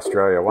York or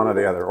Australia, one or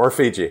the other, or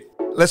Fiji.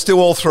 Let's do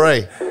all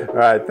three. All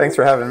right, thanks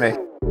for having me.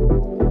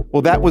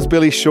 Well, that was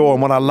Billy Shaw,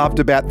 and what I loved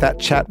about that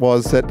chat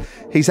was that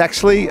he's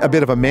actually a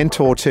bit of a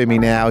mentor to me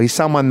now. He's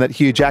someone that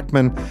Hugh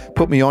Jackman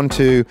put me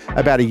onto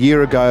about a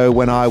year ago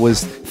when I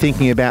was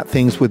thinking about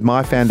things with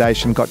my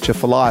foundation, Gotcha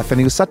for Life, and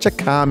he was such a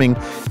calming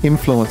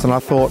influence, and I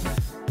thought,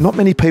 not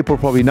many people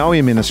probably know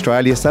him in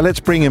Australia, so let's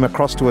bring him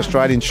across to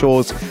Australian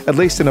shores, at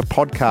least in a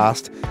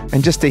podcast,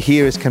 and just to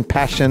hear his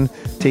compassion,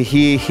 to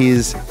hear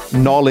his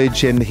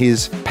knowledge and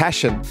his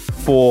passion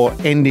for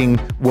ending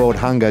world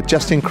hunger.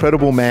 Just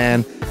incredible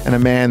man, and a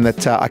man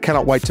that I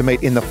cannot wait to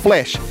meet in the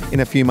flesh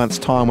in a few months'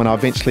 time when I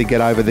eventually get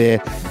over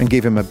there and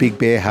give him a big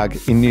bear hug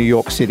in New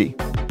York City.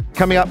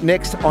 Coming up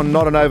next on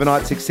Not an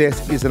Overnight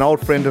Success is an old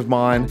friend of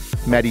mine,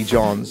 Matty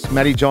Johns.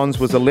 Matty Johns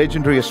was a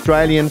legendary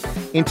Australian,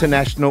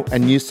 international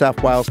and New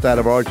South Wales State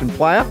of Origin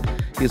player.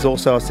 He is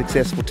also a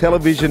successful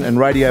television and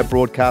radio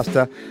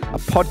broadcaster, a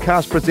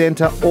podcast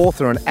presenter,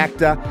 author and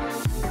actor.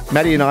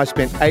 Matty and I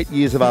spent 8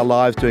 years of our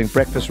lives doing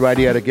breakfast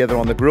radio together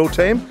on the Grill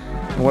Team.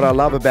 And what I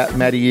love about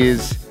Matty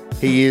is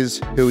he is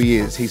who he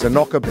is. He's a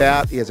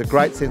knockabout, he has a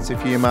great sense of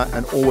humour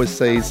and always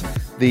sees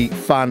the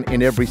fun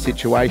in every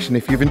situation.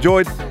 If you've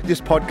enjoyed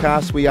this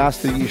podcast, we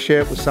ask that you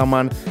share it with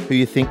someone who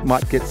you think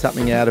might get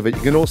something out of it.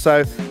 You can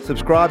also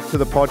subscribe to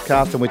the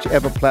podcast on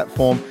whichever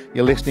platform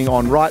you're listening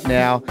on right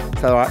now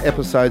so our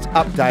episodes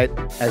update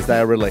as they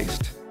are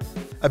released.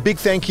 A big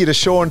thank you to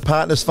Shaw and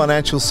Partners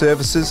Financial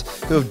Services,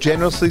 who have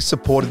generously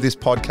supported this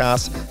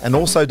podcast and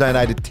also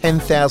donated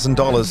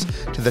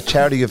 $10,000 to the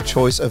charity of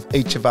choice of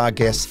each of our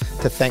guests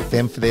to thank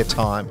them for their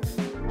time.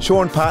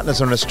 Shaw and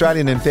Partners are an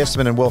Australian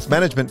investment and wealth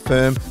management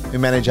firm who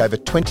manage over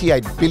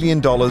 $28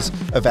 billion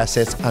of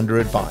assets under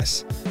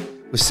advice.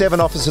 With 7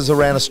 offices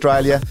around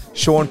Australia,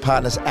 Shaw and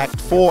Partners act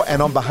for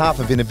and on behalf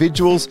of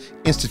individuals,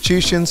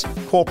 institutions,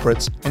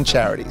 corporates and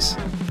charities.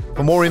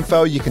 For more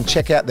info, you can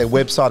check out their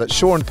website at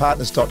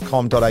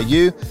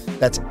shawandpartners.com.au.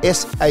 That's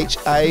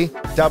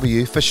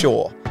SHAW for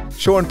Shaw.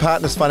 Shaw and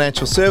Partners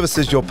Financial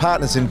Services, your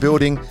partners in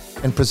building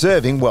and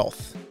preserving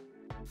wealth.